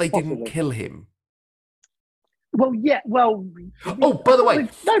 note how they didn't kill him. Well, yeah, well. Oh, by the way,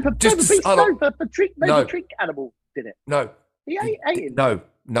 the drink animal did it. No, he ate him.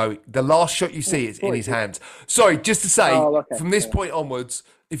 No. The last shot you see is in his hands. Sorry, just to say, from this point onwards,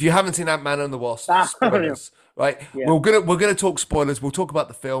 if you haven't seen Ant-Man and the Wasp, spoilers, right? Yeah. We're gonna talk spoilers. We'll talk about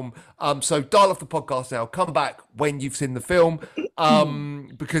the film. So dial off the podcast now. Come back when you've seen the film,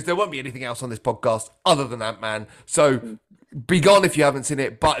 because there won't be anything else on this podcast other than Ant-Man. So be gone if you haven't seen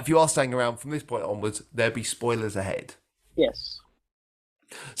it. But if you are staying around from this point onwards, there'll be spoilers ahead. Yes.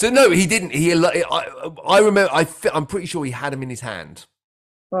 So no, he didn't. I remember. I'm pretty sure he had him in his hand.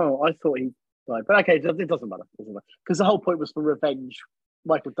 Oh, I thought he died, but okay, it doesn't matter. Because the whole point was for revenge.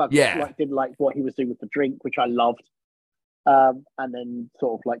 Michael Douglas didn't like what he was doing with the drink, which I loved, and then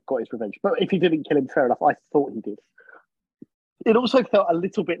sort of got his revenge. But if he didn't kill him, fair enough. I thought he did. It also felt a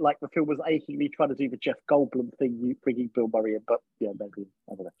little bit like the film was achingly trying to do the Jeff Goldblum thing, bringing Bill Murray in, but maybe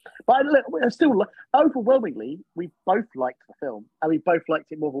I don't know. But still, overwhelmingly, we both liked the film, and we both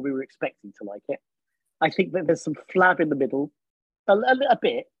liked it more than we were expecting to like it. I think that there's some flab in the middle. A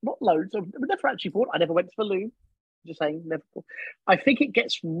bit, not loads. We never actually bought. I never went to the loo. Just saying, never. I think it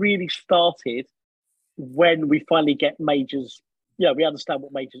gets really started when we finally get Majors. Yeah, we understand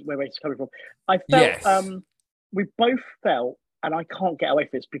where Majors coming from. I felt we both felt, and I can't get away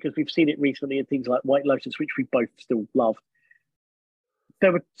from this because we've seen it recently in things like White Lotus, which we both still love.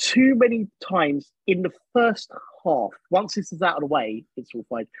 There were too many times in the first half. Once this is out of the way, it's all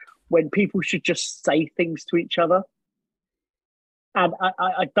fine. When people should just say things to each other. And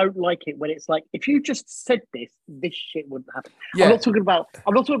I don't like it when it's like, if you just said this shit wouldn't happen. Yeah. I'm not talking about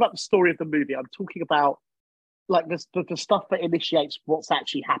the story of the movie. I'm talking about the stuff that initiates what's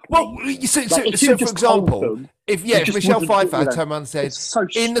actually happening. Well, so for example, if Michelle Pfeiffer turned around and said,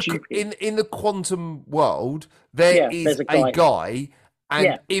 in the quantum world, there is a guy,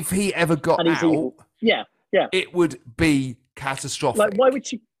 and if he ever got out, it would be catastrophic. Like,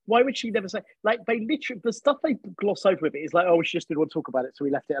 why would she never say, they literally, the stuff they gloss over with it is like, oh, she just didn't want to talk about it, so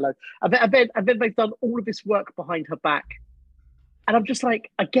we left it alone. And then they've done all of this work behind her back. And I'm just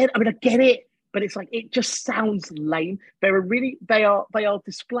like, I get it, but it's like, it just sounds lame. They are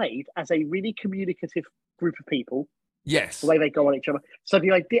displayed as a really communicative group of people. Yes. The way they go on each other. So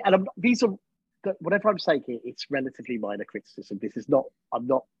the idea, and whatever I'm saying here, it's relatively minor criticism. I'm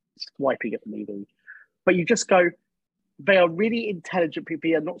not swiping at the movie. But you just go, they are really intelligent people.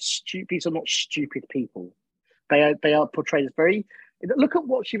 These are not stupid people. They are portrayed as very. Look at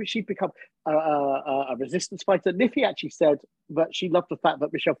what she'd become a resistance fighter. Niffy actually said that she loved the fact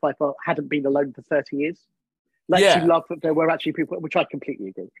that Michelle Pfeiffer hadn't been alone for 30 years. She loved that there were actually people, which I completely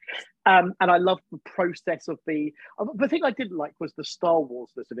agree. And I loved the process of the thing I didn't like was the Star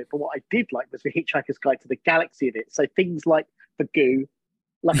Wars-ness of it, but what I did like was the Hitchhiker's Guide to the Galaxy of it. So things like the goo.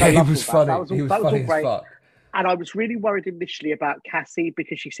 He was funny. He was funny as fuck. And I was really worried initially about Cassie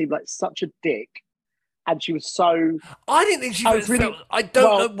because she seemed like such a dick. And she was so. I didn't think she was really. I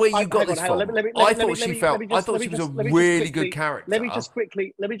don't know where you got this from. I thought she was a really good character. Let me just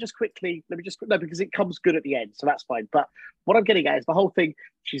quickly. No, because it comes good at the end, so that's fine. But what I'm getting at is the whole thing.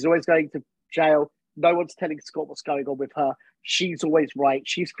 She's always going to jail. No one's telling Scott what's going on with her. She's always right.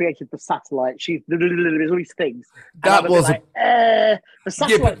 She's created the satellite. There's all these things. That was the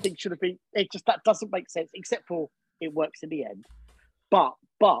satellite thing should have been. That doesn't make sense, except for it works in the end. But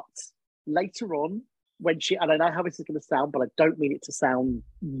later on, when she, and I know how this is going to sound, but I don't mean it to sound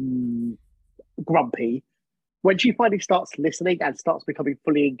grumpy. When she finally starts listening and starts becoming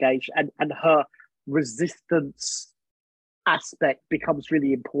fully engaged, and her resistance aspect becomes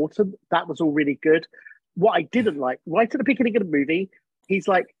really important, that was all really good. What I didn't like, right at the beginning of the movie, he's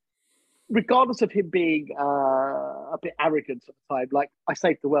like, regardless of him being a bit arrogant at the time, like, I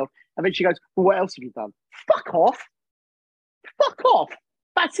saved the world. And then she goes, well, what else have you done? Fuck off.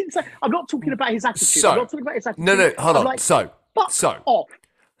 That's insane. I'm not talking about his attitude. So, I'm not talking about his attitude. no, hold on. Like, So off.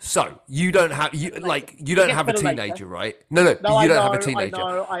 you don't have you don't have a teenager, right? No, No, you don't know, have a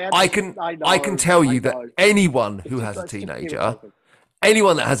teenager. I can tell you that anyone who has a teenager,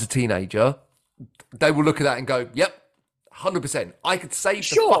 anyone that has a teenager, they will look at that and go, "Yep, 100%. I could save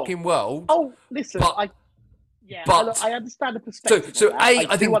the fucking world." Oh, listen, I understand the perspective. So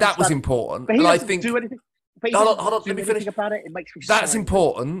I think that was important, but he and I doesn't think do anything. But hold on, let me finish. About it. It makes me That's so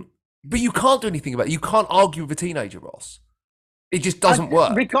important, but you can't do anything about it. You can't argue with a teenager, Ross. It just doesn't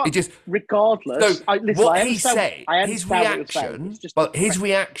work. Regardless. So what he said, his reaction, his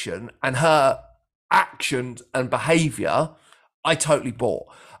reaction and her actions and behaviour, I totally bought.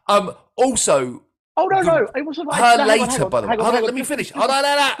 Also. Oh no! It wasn't like her later, by the way. Hold on, let me finish. Hold on,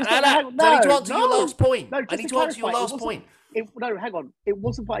 I need to answer your last point. I need to answer your last point. No, hang on. It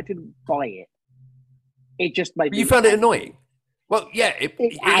wasn't that I didn't buy it. It just made me. You found it annoying. Well, yeah, it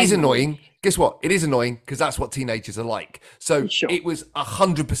is annoying. Guess what? It is annoying because that's what teenagers are like. So it was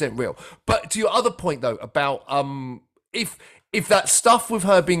 100% real. But to your other point though about if that stuff with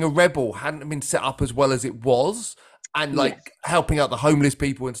her being a rebel hadn't been set up as well as it was, and like helping out the homeless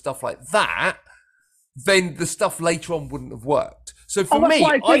people and stuff like that, then the stuff later on wouldn't have worked. So for me,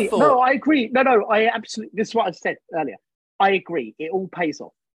 I thought... No, I agree. No, I absolutely... This is what I said earlier. I agree. It all pays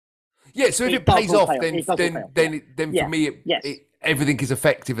off. Yeah, so if it pays off, then for me, everything is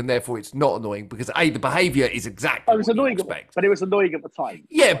effective, and therefore it's not annoying because the behaviour is exactly what you expect. But it was annoying at the time.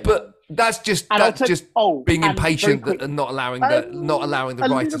 Yeah, but that's just being impatient and not allowing the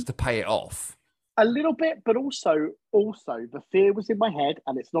writers to pay it off. A little bit, but also the fear was in my head,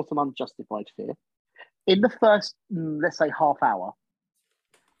 and it's not an unjustified fear. In the first, let's say, half hour,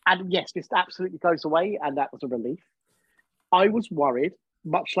 and yes, this absolutely goes away, and that was a relief. I was worried,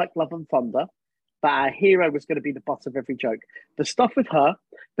 much like Love and Thunder, that our hero was going to be the butt of every joke. The stuff with her,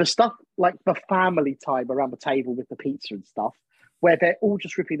 the stuff like the family time around the table with the pizza and stuff, where they're all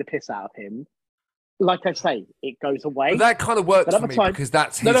just ripping the piss out of him. Like I say, it goes away. But that kind of works for me because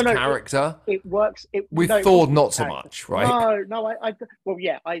that's his character. It works. With Thor, not so much, right? No.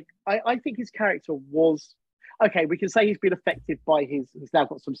 I think his character was okay. We can say he's been affected by he's now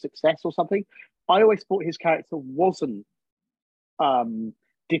got some success or something. I always thought his character wasn't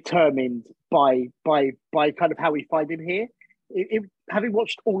determined by kind of how we find him here. Having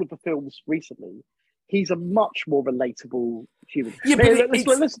watched all of the films recently, he's a much more relatable human. Yeah, but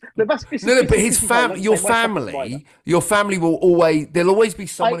your family will always. There'll always be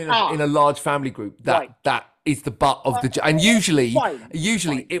someone in a large family group that is the butt of the. And usually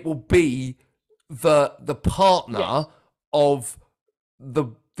it will be the partner of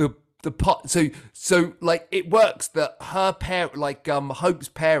the part. So like it works that her parent, like Hope's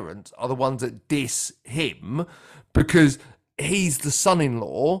parents, are the ones that diss him because he's the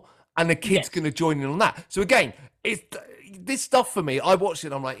son-in-law. And the kid's going to join in on that. So again, this stuff for me. I watched it.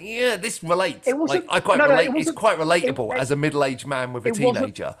 And I'm like, yeah, this relates. It's quite relatable as a middle-aged man with a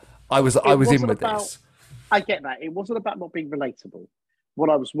teenager. I was in with this. I get that. It wasn't about not being relatable. What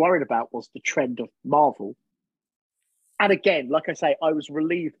I was worried about was the trend of Marvel. And again, like I say, I was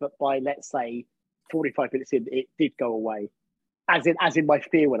relieved that by, let's say, 45 minutes in, it did go away. As in my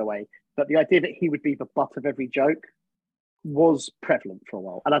fear went away. But the idea that he would be the butt of every joke was prevalent for a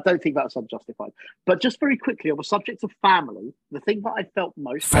while, and I don't think that was unjustified. But just very quickly on the subject of family, the thing that I felt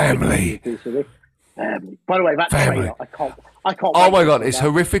most family. By the way, that trailer, I can't. Oh my god, it's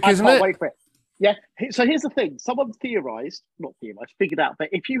horrific, isn't it? I can't wait for it. Yeah. So here's the thing: someone figured out that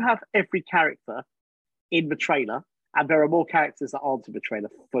if you have every character in the trailer, and there are more characters that aren't in the trailer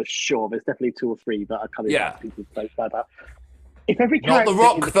for sure. There's definitely 2 or 3 that are coming back. People don't know about. If every character,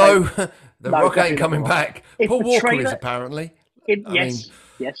 not The Rock though. The Rock ain't coming back. Paul Walker is apparently. Yes.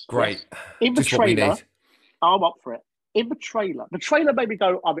 Great. In the trailer, I'm up for it. In the trailer made me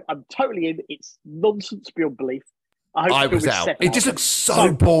go, I'm totally in. It's nonsense beyond belief. I was out. It just looks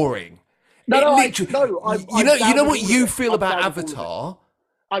so boring. You know what you feel about Avatar?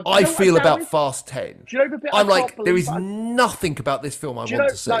 I feel about Fast 10. Do you know the bit I'm like, there is nothing about this film I want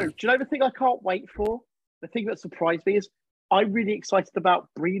to see. No, do you know the thing I can't wait for? The thing that surprised me is I'm really excited about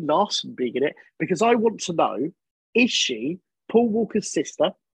Brie Larson being in it because I want to know, is she Paul Walker's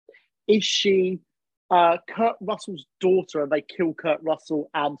sister? Is she Kurt Russell's daughter and they kill Kurt Russell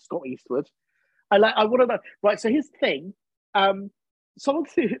and Scott Eastwood? I want to know. Right, so here's the thing. Someone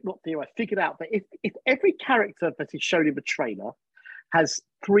figured out that if every character that is shown in the trailer has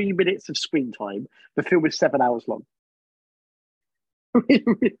 3 minutes of screen time, the film is 7 hours long.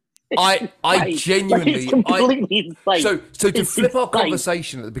 I genuinely, it's completely insane. so to It's flip our insane.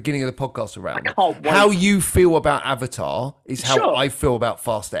 conversation at the beginning of the podcast around can't wait. how you feel about Avatar is how Sure. I feel about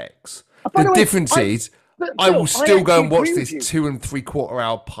Fast X. By The way, difference is but I Phil, will still go actually and watch agree this with you. 2 3/4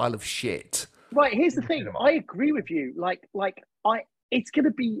 hour pile of shit. Right, here's the thing. I agree with you. It's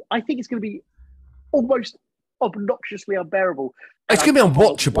gonna be. I think it's gonna be almost obnoxiously unbearable. It's going to be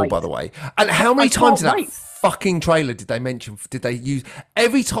unwatchable, by the way. And how many times in that wait. fucking trailer did they mention? Did they use?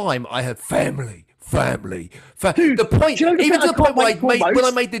 Every time I heard family. Dude, the point, do you know the even bit to the I point where can't wait when I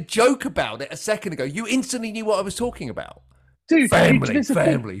most? made the joke about it a second ago, you instantly knew what I was talking about. Dude, Family, there's a thing-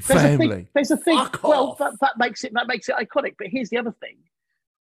 family, there's a thing- family. There's a thing. Fuck Well, off. that makes it iconic. But here's the other thing.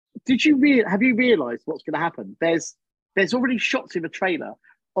 Have you realised what's going to happen? There's already shots in the trailer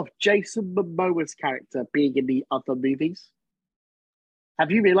of Jason Momoa's character being in the other movies.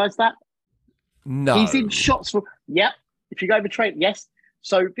 Have you realised that? No. He's in shots from. Yep. If you go over trailer, yes.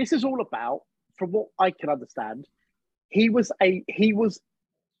 So this is all about, from what I can understand, he was a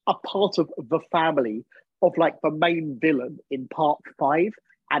part of the family of like the main villain in part 5,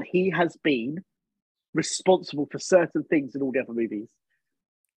 and he has been responsible for certain things in all the other movies.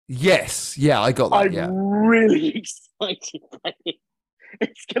 Yes. Yeah, I got that. I'm Yeah. really excited by it.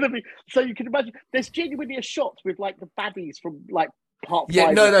 It's gonna be so you can imagine. There's genuinely a shot with like the baddies from like part 5.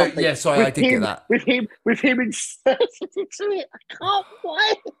 Yeah, no, or something, yeah, sorry, I with did get him- that. With him inserted into it. I can't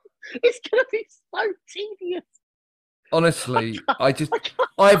wait. It's gonna be so tedious. Honestly, I can't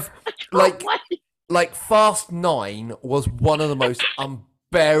like wait. like Fast 9 was one of the most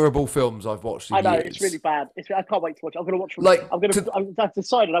unbearable films I've watched in I know years. it's really bad. I can't wait to watch. I'm gonna watch from. Like, I've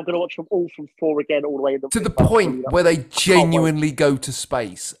decided I'm gonna watch from all from 4 again, all the way in to the point where they genuinely go to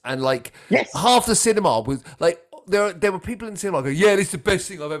space, and like Yes. half the cinema was like there were people in the cinema going, yeah, this is the best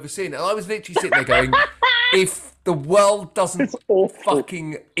thing I've ever seen, and I was literally sitting there going, if the world doesn't It's awful.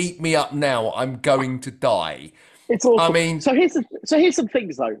 fucking eat me up now, I'm going to die. It's awful. I mean- so here's some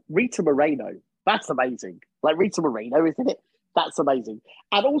things though. Rita Moreno, that's amazing. Like Rita Moreno, isn't it? That's amazing.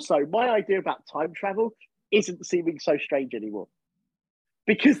 And also, my idea about time travel isn't seeming so strange anymore.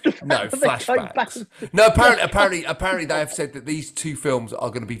 Because the fact No that they're going back flashbacks. and- No, apparently they have said that these two films are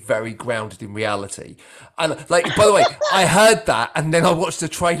going to be very grounded in reality. And like, by the way, I heard that, and then I watched the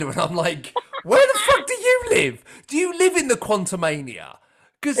trailer, and I'm like, where the fuck do you live? Do you live in the Quantumania?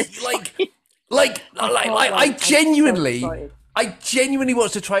 Because I genuinely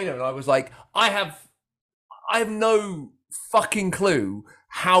watched the trailer, and I was like, I have no fucking clue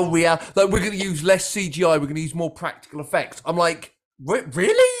how real. Like, we're going to use less CGI, we're going to use more practical effects. I'm like,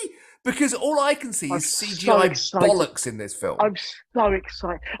 really? Because all I can see is so CGI excited. bollocks in this film. I'm so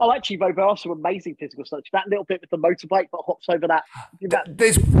excited. Oh, actually, there are some amazing physical stuff. That little bit with the motorbike that hops over that.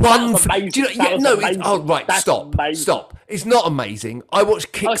 There's one. was amazing. Do you know, That yeah, was no, amazing. oh right, That's stop. amazing. It's not amazing. I watched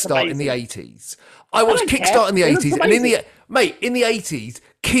it's Kickstart in the amazing. 80s. I watched don't care. Kickstart in the It looks 80s, and in the amazing. in the 80s,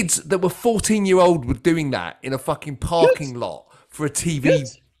 kids that were 14-year-old were doing that in a fucking parking lot for a TV Good.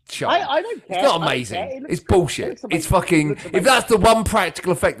 show. I don't care. It's not I don't amazing. care. It looks It's good. It bullshit. looks amazing. It's fucking. It looks If amazing. that's the one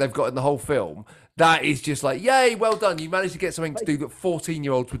practical effect they've got in the whole film, that is just like, yay, well done. You managed to get something to do that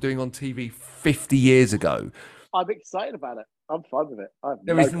 14-year-olds were doing on TV 50 years ago. I'm excited about it. I'm fine with it.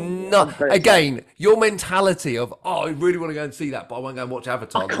 There is no. Again, your mentality of, oh, I really want to go and see that, but I won't go and watch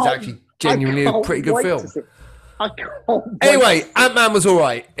Avatar. It's actually genuinely a pretty good film. I can't wait Anyway, to see- Ant-Man was all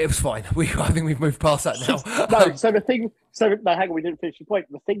right. It was fine. I think we've moved past that now. No, so the thing. So no, hang on, we didn't finish the point.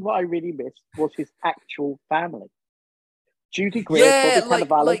 The thing that I really missed was his actual family. Judy Greer, Yeah, Bobby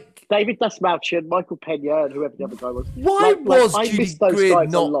Cannavale, David Dastmalchian, Michael Pena, and whoever the other guy was. Why was I Judy missed those Greer guys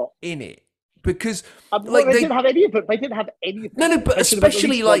a not lot. in it? Because Well, they didn't have any of it. They didn't have any of it. No, but They should have at especially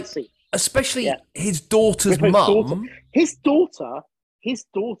least one like, scene. especially Yeah. his daughter's With his daughter. mum. His daughter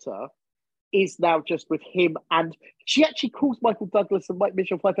is now just with him, and she actually calls Michael Douglas and Mike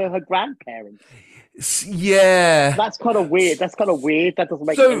Mitchell Pfeiffer her grandparents. Yeah. That's kind of weird. That doesn't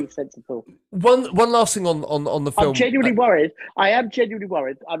make So- any sense at all. One last thing on the film. I'm genuinely worried. I am genuinely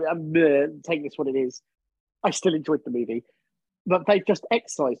worried. I'm taking this what it is. I still enjoyed the movie, but they've just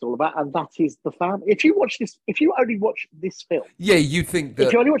excised all of that, and that is the family. If you only watch this film, Yeah, you think if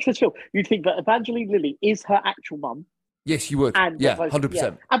that? you only watch this film, you'd think that Evangeline Lilly is her actual mum. Yes, you would. And Yeah, both-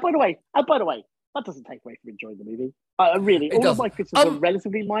 100%. And by the way, that doesn't take away from enjoying the movie. Really, It all of my doesn't. criticisms are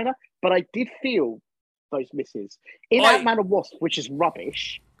relatively minor, but I did feel those misses in I- Ant-Man and Wasp, which is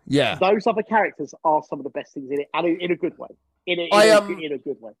rubbish. Yeah. Those other characters are some of the best things in it, and in a good way. In a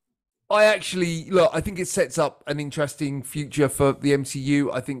good way. I actually look. I think it sets up an interesting future for the MCU.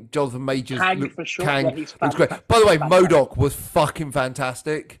 I think Jonathan Majors Kang, for sure. Kang Yeah, he's looks great. fantastic. By the way, Fantastic. MODOK was fucking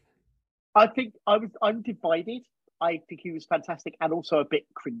fantastic. I think I'm divided. I think he was fantastic and also a bit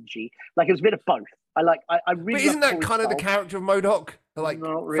cringy. Like it was a bit of both. I really. But isn't love that Corey kind of the Stoll. character of MODOK? Like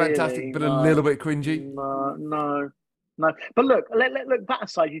Not fantastic, really. but a No. little bit cringy. No. But look, look that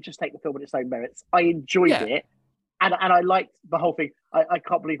aside. You just take the film on its own merits. I enjoyed Yeah. it, and I liked the whole thing. I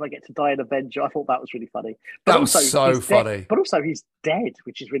can't believe I get to die an Avenger. I thought that was really funny. But That was also, so he's funny. Dead, but also, he's dead,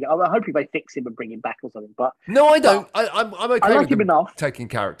 which is really. I'm hoping they fix him and bring him back or something. But No, I don't. I'm okay I like with him them enough. taking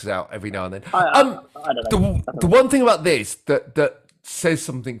characters out every now and then. I don't know. The one thing about this that says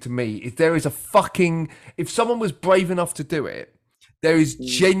something to me is there is a fucking, if someone was brave enough to do it, there is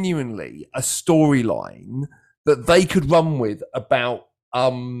genuinely a storyline that they could run with about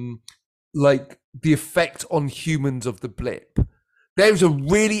like the effect on humans of the blip. There's a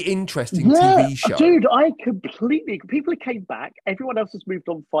really interesting TV show. Dude, I completely. People came back. Everyone else has moved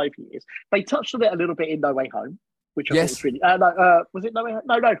on 5 years. They touched on it a little bit in No Way Home, which I thought was really. Was it No Way Home?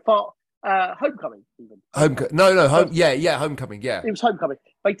 No, Homecoming. Even. Homecoming. Yeah, it was Homecoming.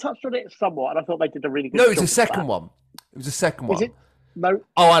 They touched on it somewhat, and I thought they did a really good. No, job it's the with second that. one. It was the second one. Is it? No.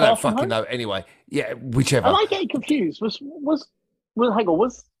 Oh, I Far don't From fucking Home? know. Anyway, yeah, whichever. Am I getting confused? Was hang on,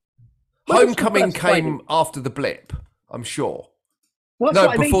 was Homecoming first came training? after the blip, I'm sure. Well, No, that's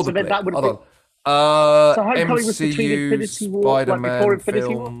what I mean. before So the then blip. that would have Hold been. on. So Homecoming was between MCU, Infinity War, like Spider-Man before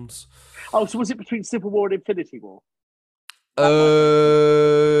Infinity War? films. Oh, so was it between Civil War and Infinity War?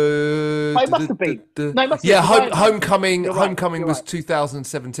 It must have been. No, it must have Yeah, been. Homecoming. You're right, Homecoming you're was right.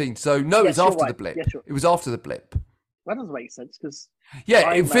 2017. So no, Yes, it's after you're the right. blip. Yes, you're- It was after the blip. That doesn't make sense because Yeah, Iron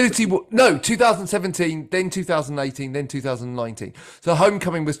Man Infinity was- War. No, 2017, then 2018, then 2019. So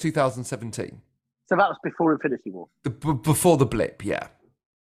Homecoming was 2017. so that was before Infinity War. Before the blip, yeah.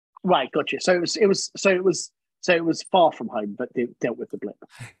 Right, gotcha. So it was Far From Home, but dealt with the blip.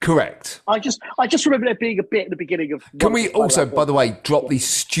 Correct. I just remember there being a bit at the beginning of. Can we also, by the way, drop these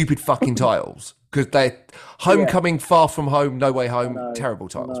stupid fucking titles? Because they're Homecoming, Far From Home, No Way Home, terrible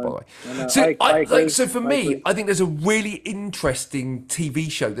titles, by the way. So, I agree. so for I me, agree. I think there's a really interesting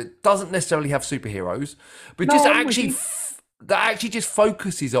TV show that doesn't necessarily have superheroes, but No, just I'm with actually you. that actually just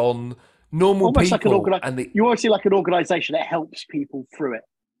focuses on normal Almost like people an you want to see like an organisation that helps people through it.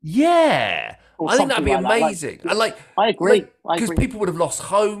 Yeah, Or I think that'd be something like that. amazing. And I agree. Because people would have lost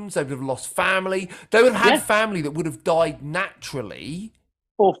homes, they would have lost family, they would have had Yeah. family that would have died naturally.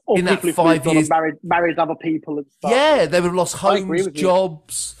 Or in that people 5 who've years- married other people and stuff. Yeah, they would have lost I agree homes, with you.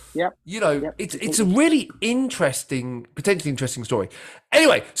 jobs. Yep. You know, Yep, it's a really interesting, potentially interesting story.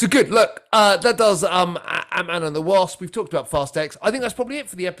 Anyway, so good. Look, that does Ant-Man and the Wasp. We've talked about Fast X. I think that's probably it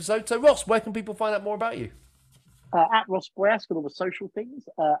for the episode. So Ross, where can people find out more about you? At Ross Boyask on all the social things.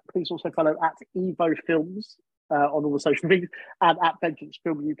 Please also follow at Evo Films on all the social things and at Vengeance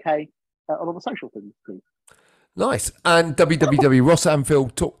Film UK on all the social things, please. Nice. And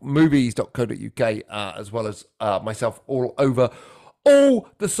www.rossanfieldtalkmovies.co.uk as well as myself all over all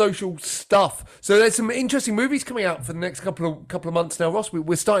the social stuff. So there's some interesting movies coming out for the next couple of months now, Ross.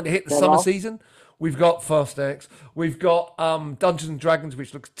 We're starting to hit the summer season. We've got Fast X. We've got Dungeons and Dragons,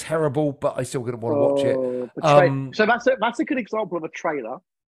 which looks terrible, but I still want to watch it. So that's a good example of a trailer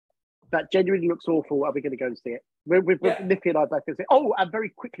that genuinely looks awful. Are we going to go and see it? With Nicky and I both going to see it. Oh, and very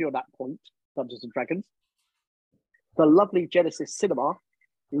quickly on that point, Dungeons and Dragons. The lovely Genesis Cinema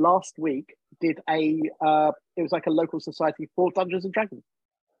last week did it was like a local society for Dungeons and Dragons.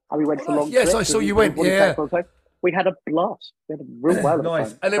 And we went along. Yes, I saw you went. Yeah. We had a blast. We had a real well.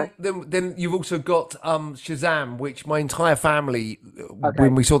 Nice. And then you've also got Shazam, which my entire family,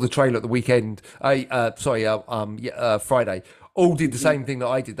 when we saw the trailer at the weekend, Friday, all did the same thing that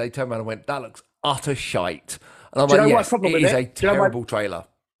I did. They turned around and went, "That looks utter shite." And I'm like, "Yes, it is a terrible trailer."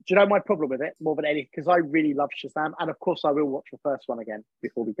 Do you know my problem with it more than anything? Because I really love Shazam, and of course I will watch the first one again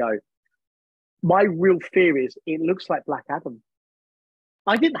before we go. My real fear is it looks like Black Adam.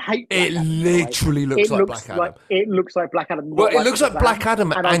 I didn't hate Black it. Adam, Literally looks like Black Adam. It looks like Black Adam. Well, it looks like Black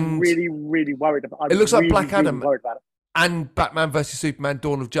Adam, and I'm really, really worried about it. It looks like Black Adam worried about it. and Batman versus Superman: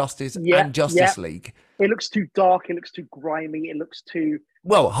 Dawn of Justice and Justice League. It looks too dark. It looks too grimy. It looks too.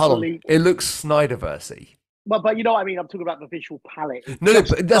 Well, hold on. It looks Snyderverse-y. But you know what I mean? I'm talking about the visual palette. No,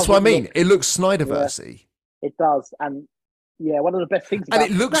 but that's what I mean. It looks Snyderverse-y. It does, and yeah, one of the best things. And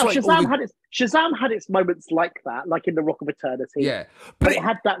it looks like Shazam had its moments like that, like in the Rock of Eternity. Yeah, but it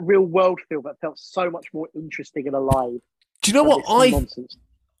had that real world feel that felt so much more interesting and alive. Do you know what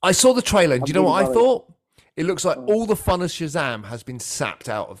I saw the trailer? And do you know what I thought? It looks like all the fun of Shazam has been sapped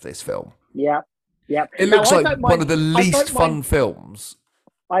out of this film. Yeah. It looks like one of the least fun films.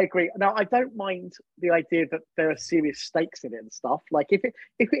 I agree. Now, I don't mind the idea that there are serious stakes in it and stuff. Like if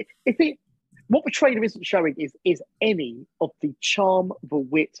it, what the trailer isn't showing is any of the charm, the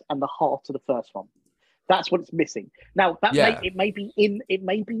wit, and the heart of the first one. That's what it's missing. Now that Yeah. it may be in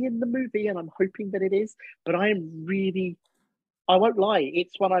the movie, and I'm hoping that it is. But I won't lie.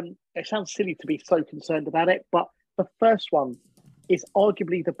 It's one it sounds silly to be so concerned about it, but the first one is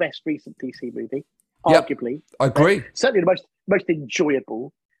arguably the best recent DC movie. Yep. Arguably, I agree. Certainly the most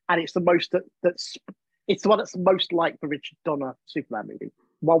enjoyable, and it's the most it's the one that's most like the Richard Donner Superman movie,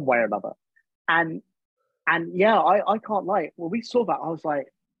 one way or another. And yeah, I can't lie. When we saw that, I was like,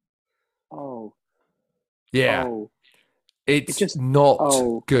 oh, Yeah. oh, It's just not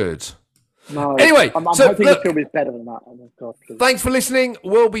good. No. Anyway, I'm so hoping the film is better than that. Oh my God, please. Thanks for listening.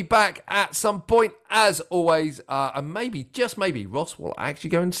 We'll be back at some point, as always. And maybe, just maybe, Ross will actually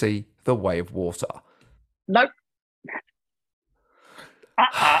go and see The Way of Water. Nope.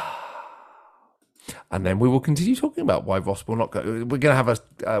 And then we will continue talking about why Ross will not go. We're going to have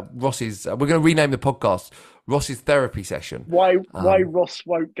we're going to rename the podcast Ross's therapy session. Why Ross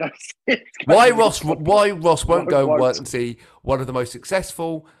won't go see it? Why Ross won't go and see one of the most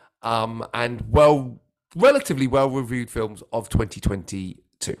successful and relatively well-reviewed films of 2022.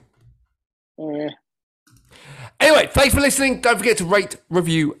 Yeah. Anyway, thanks for listening. Don't forget to rate,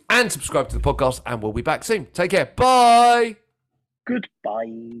 review, and subscribe to the podcast, and we'll be back soon. Take care. Bye.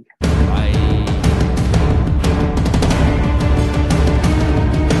 Goodbye. Bye.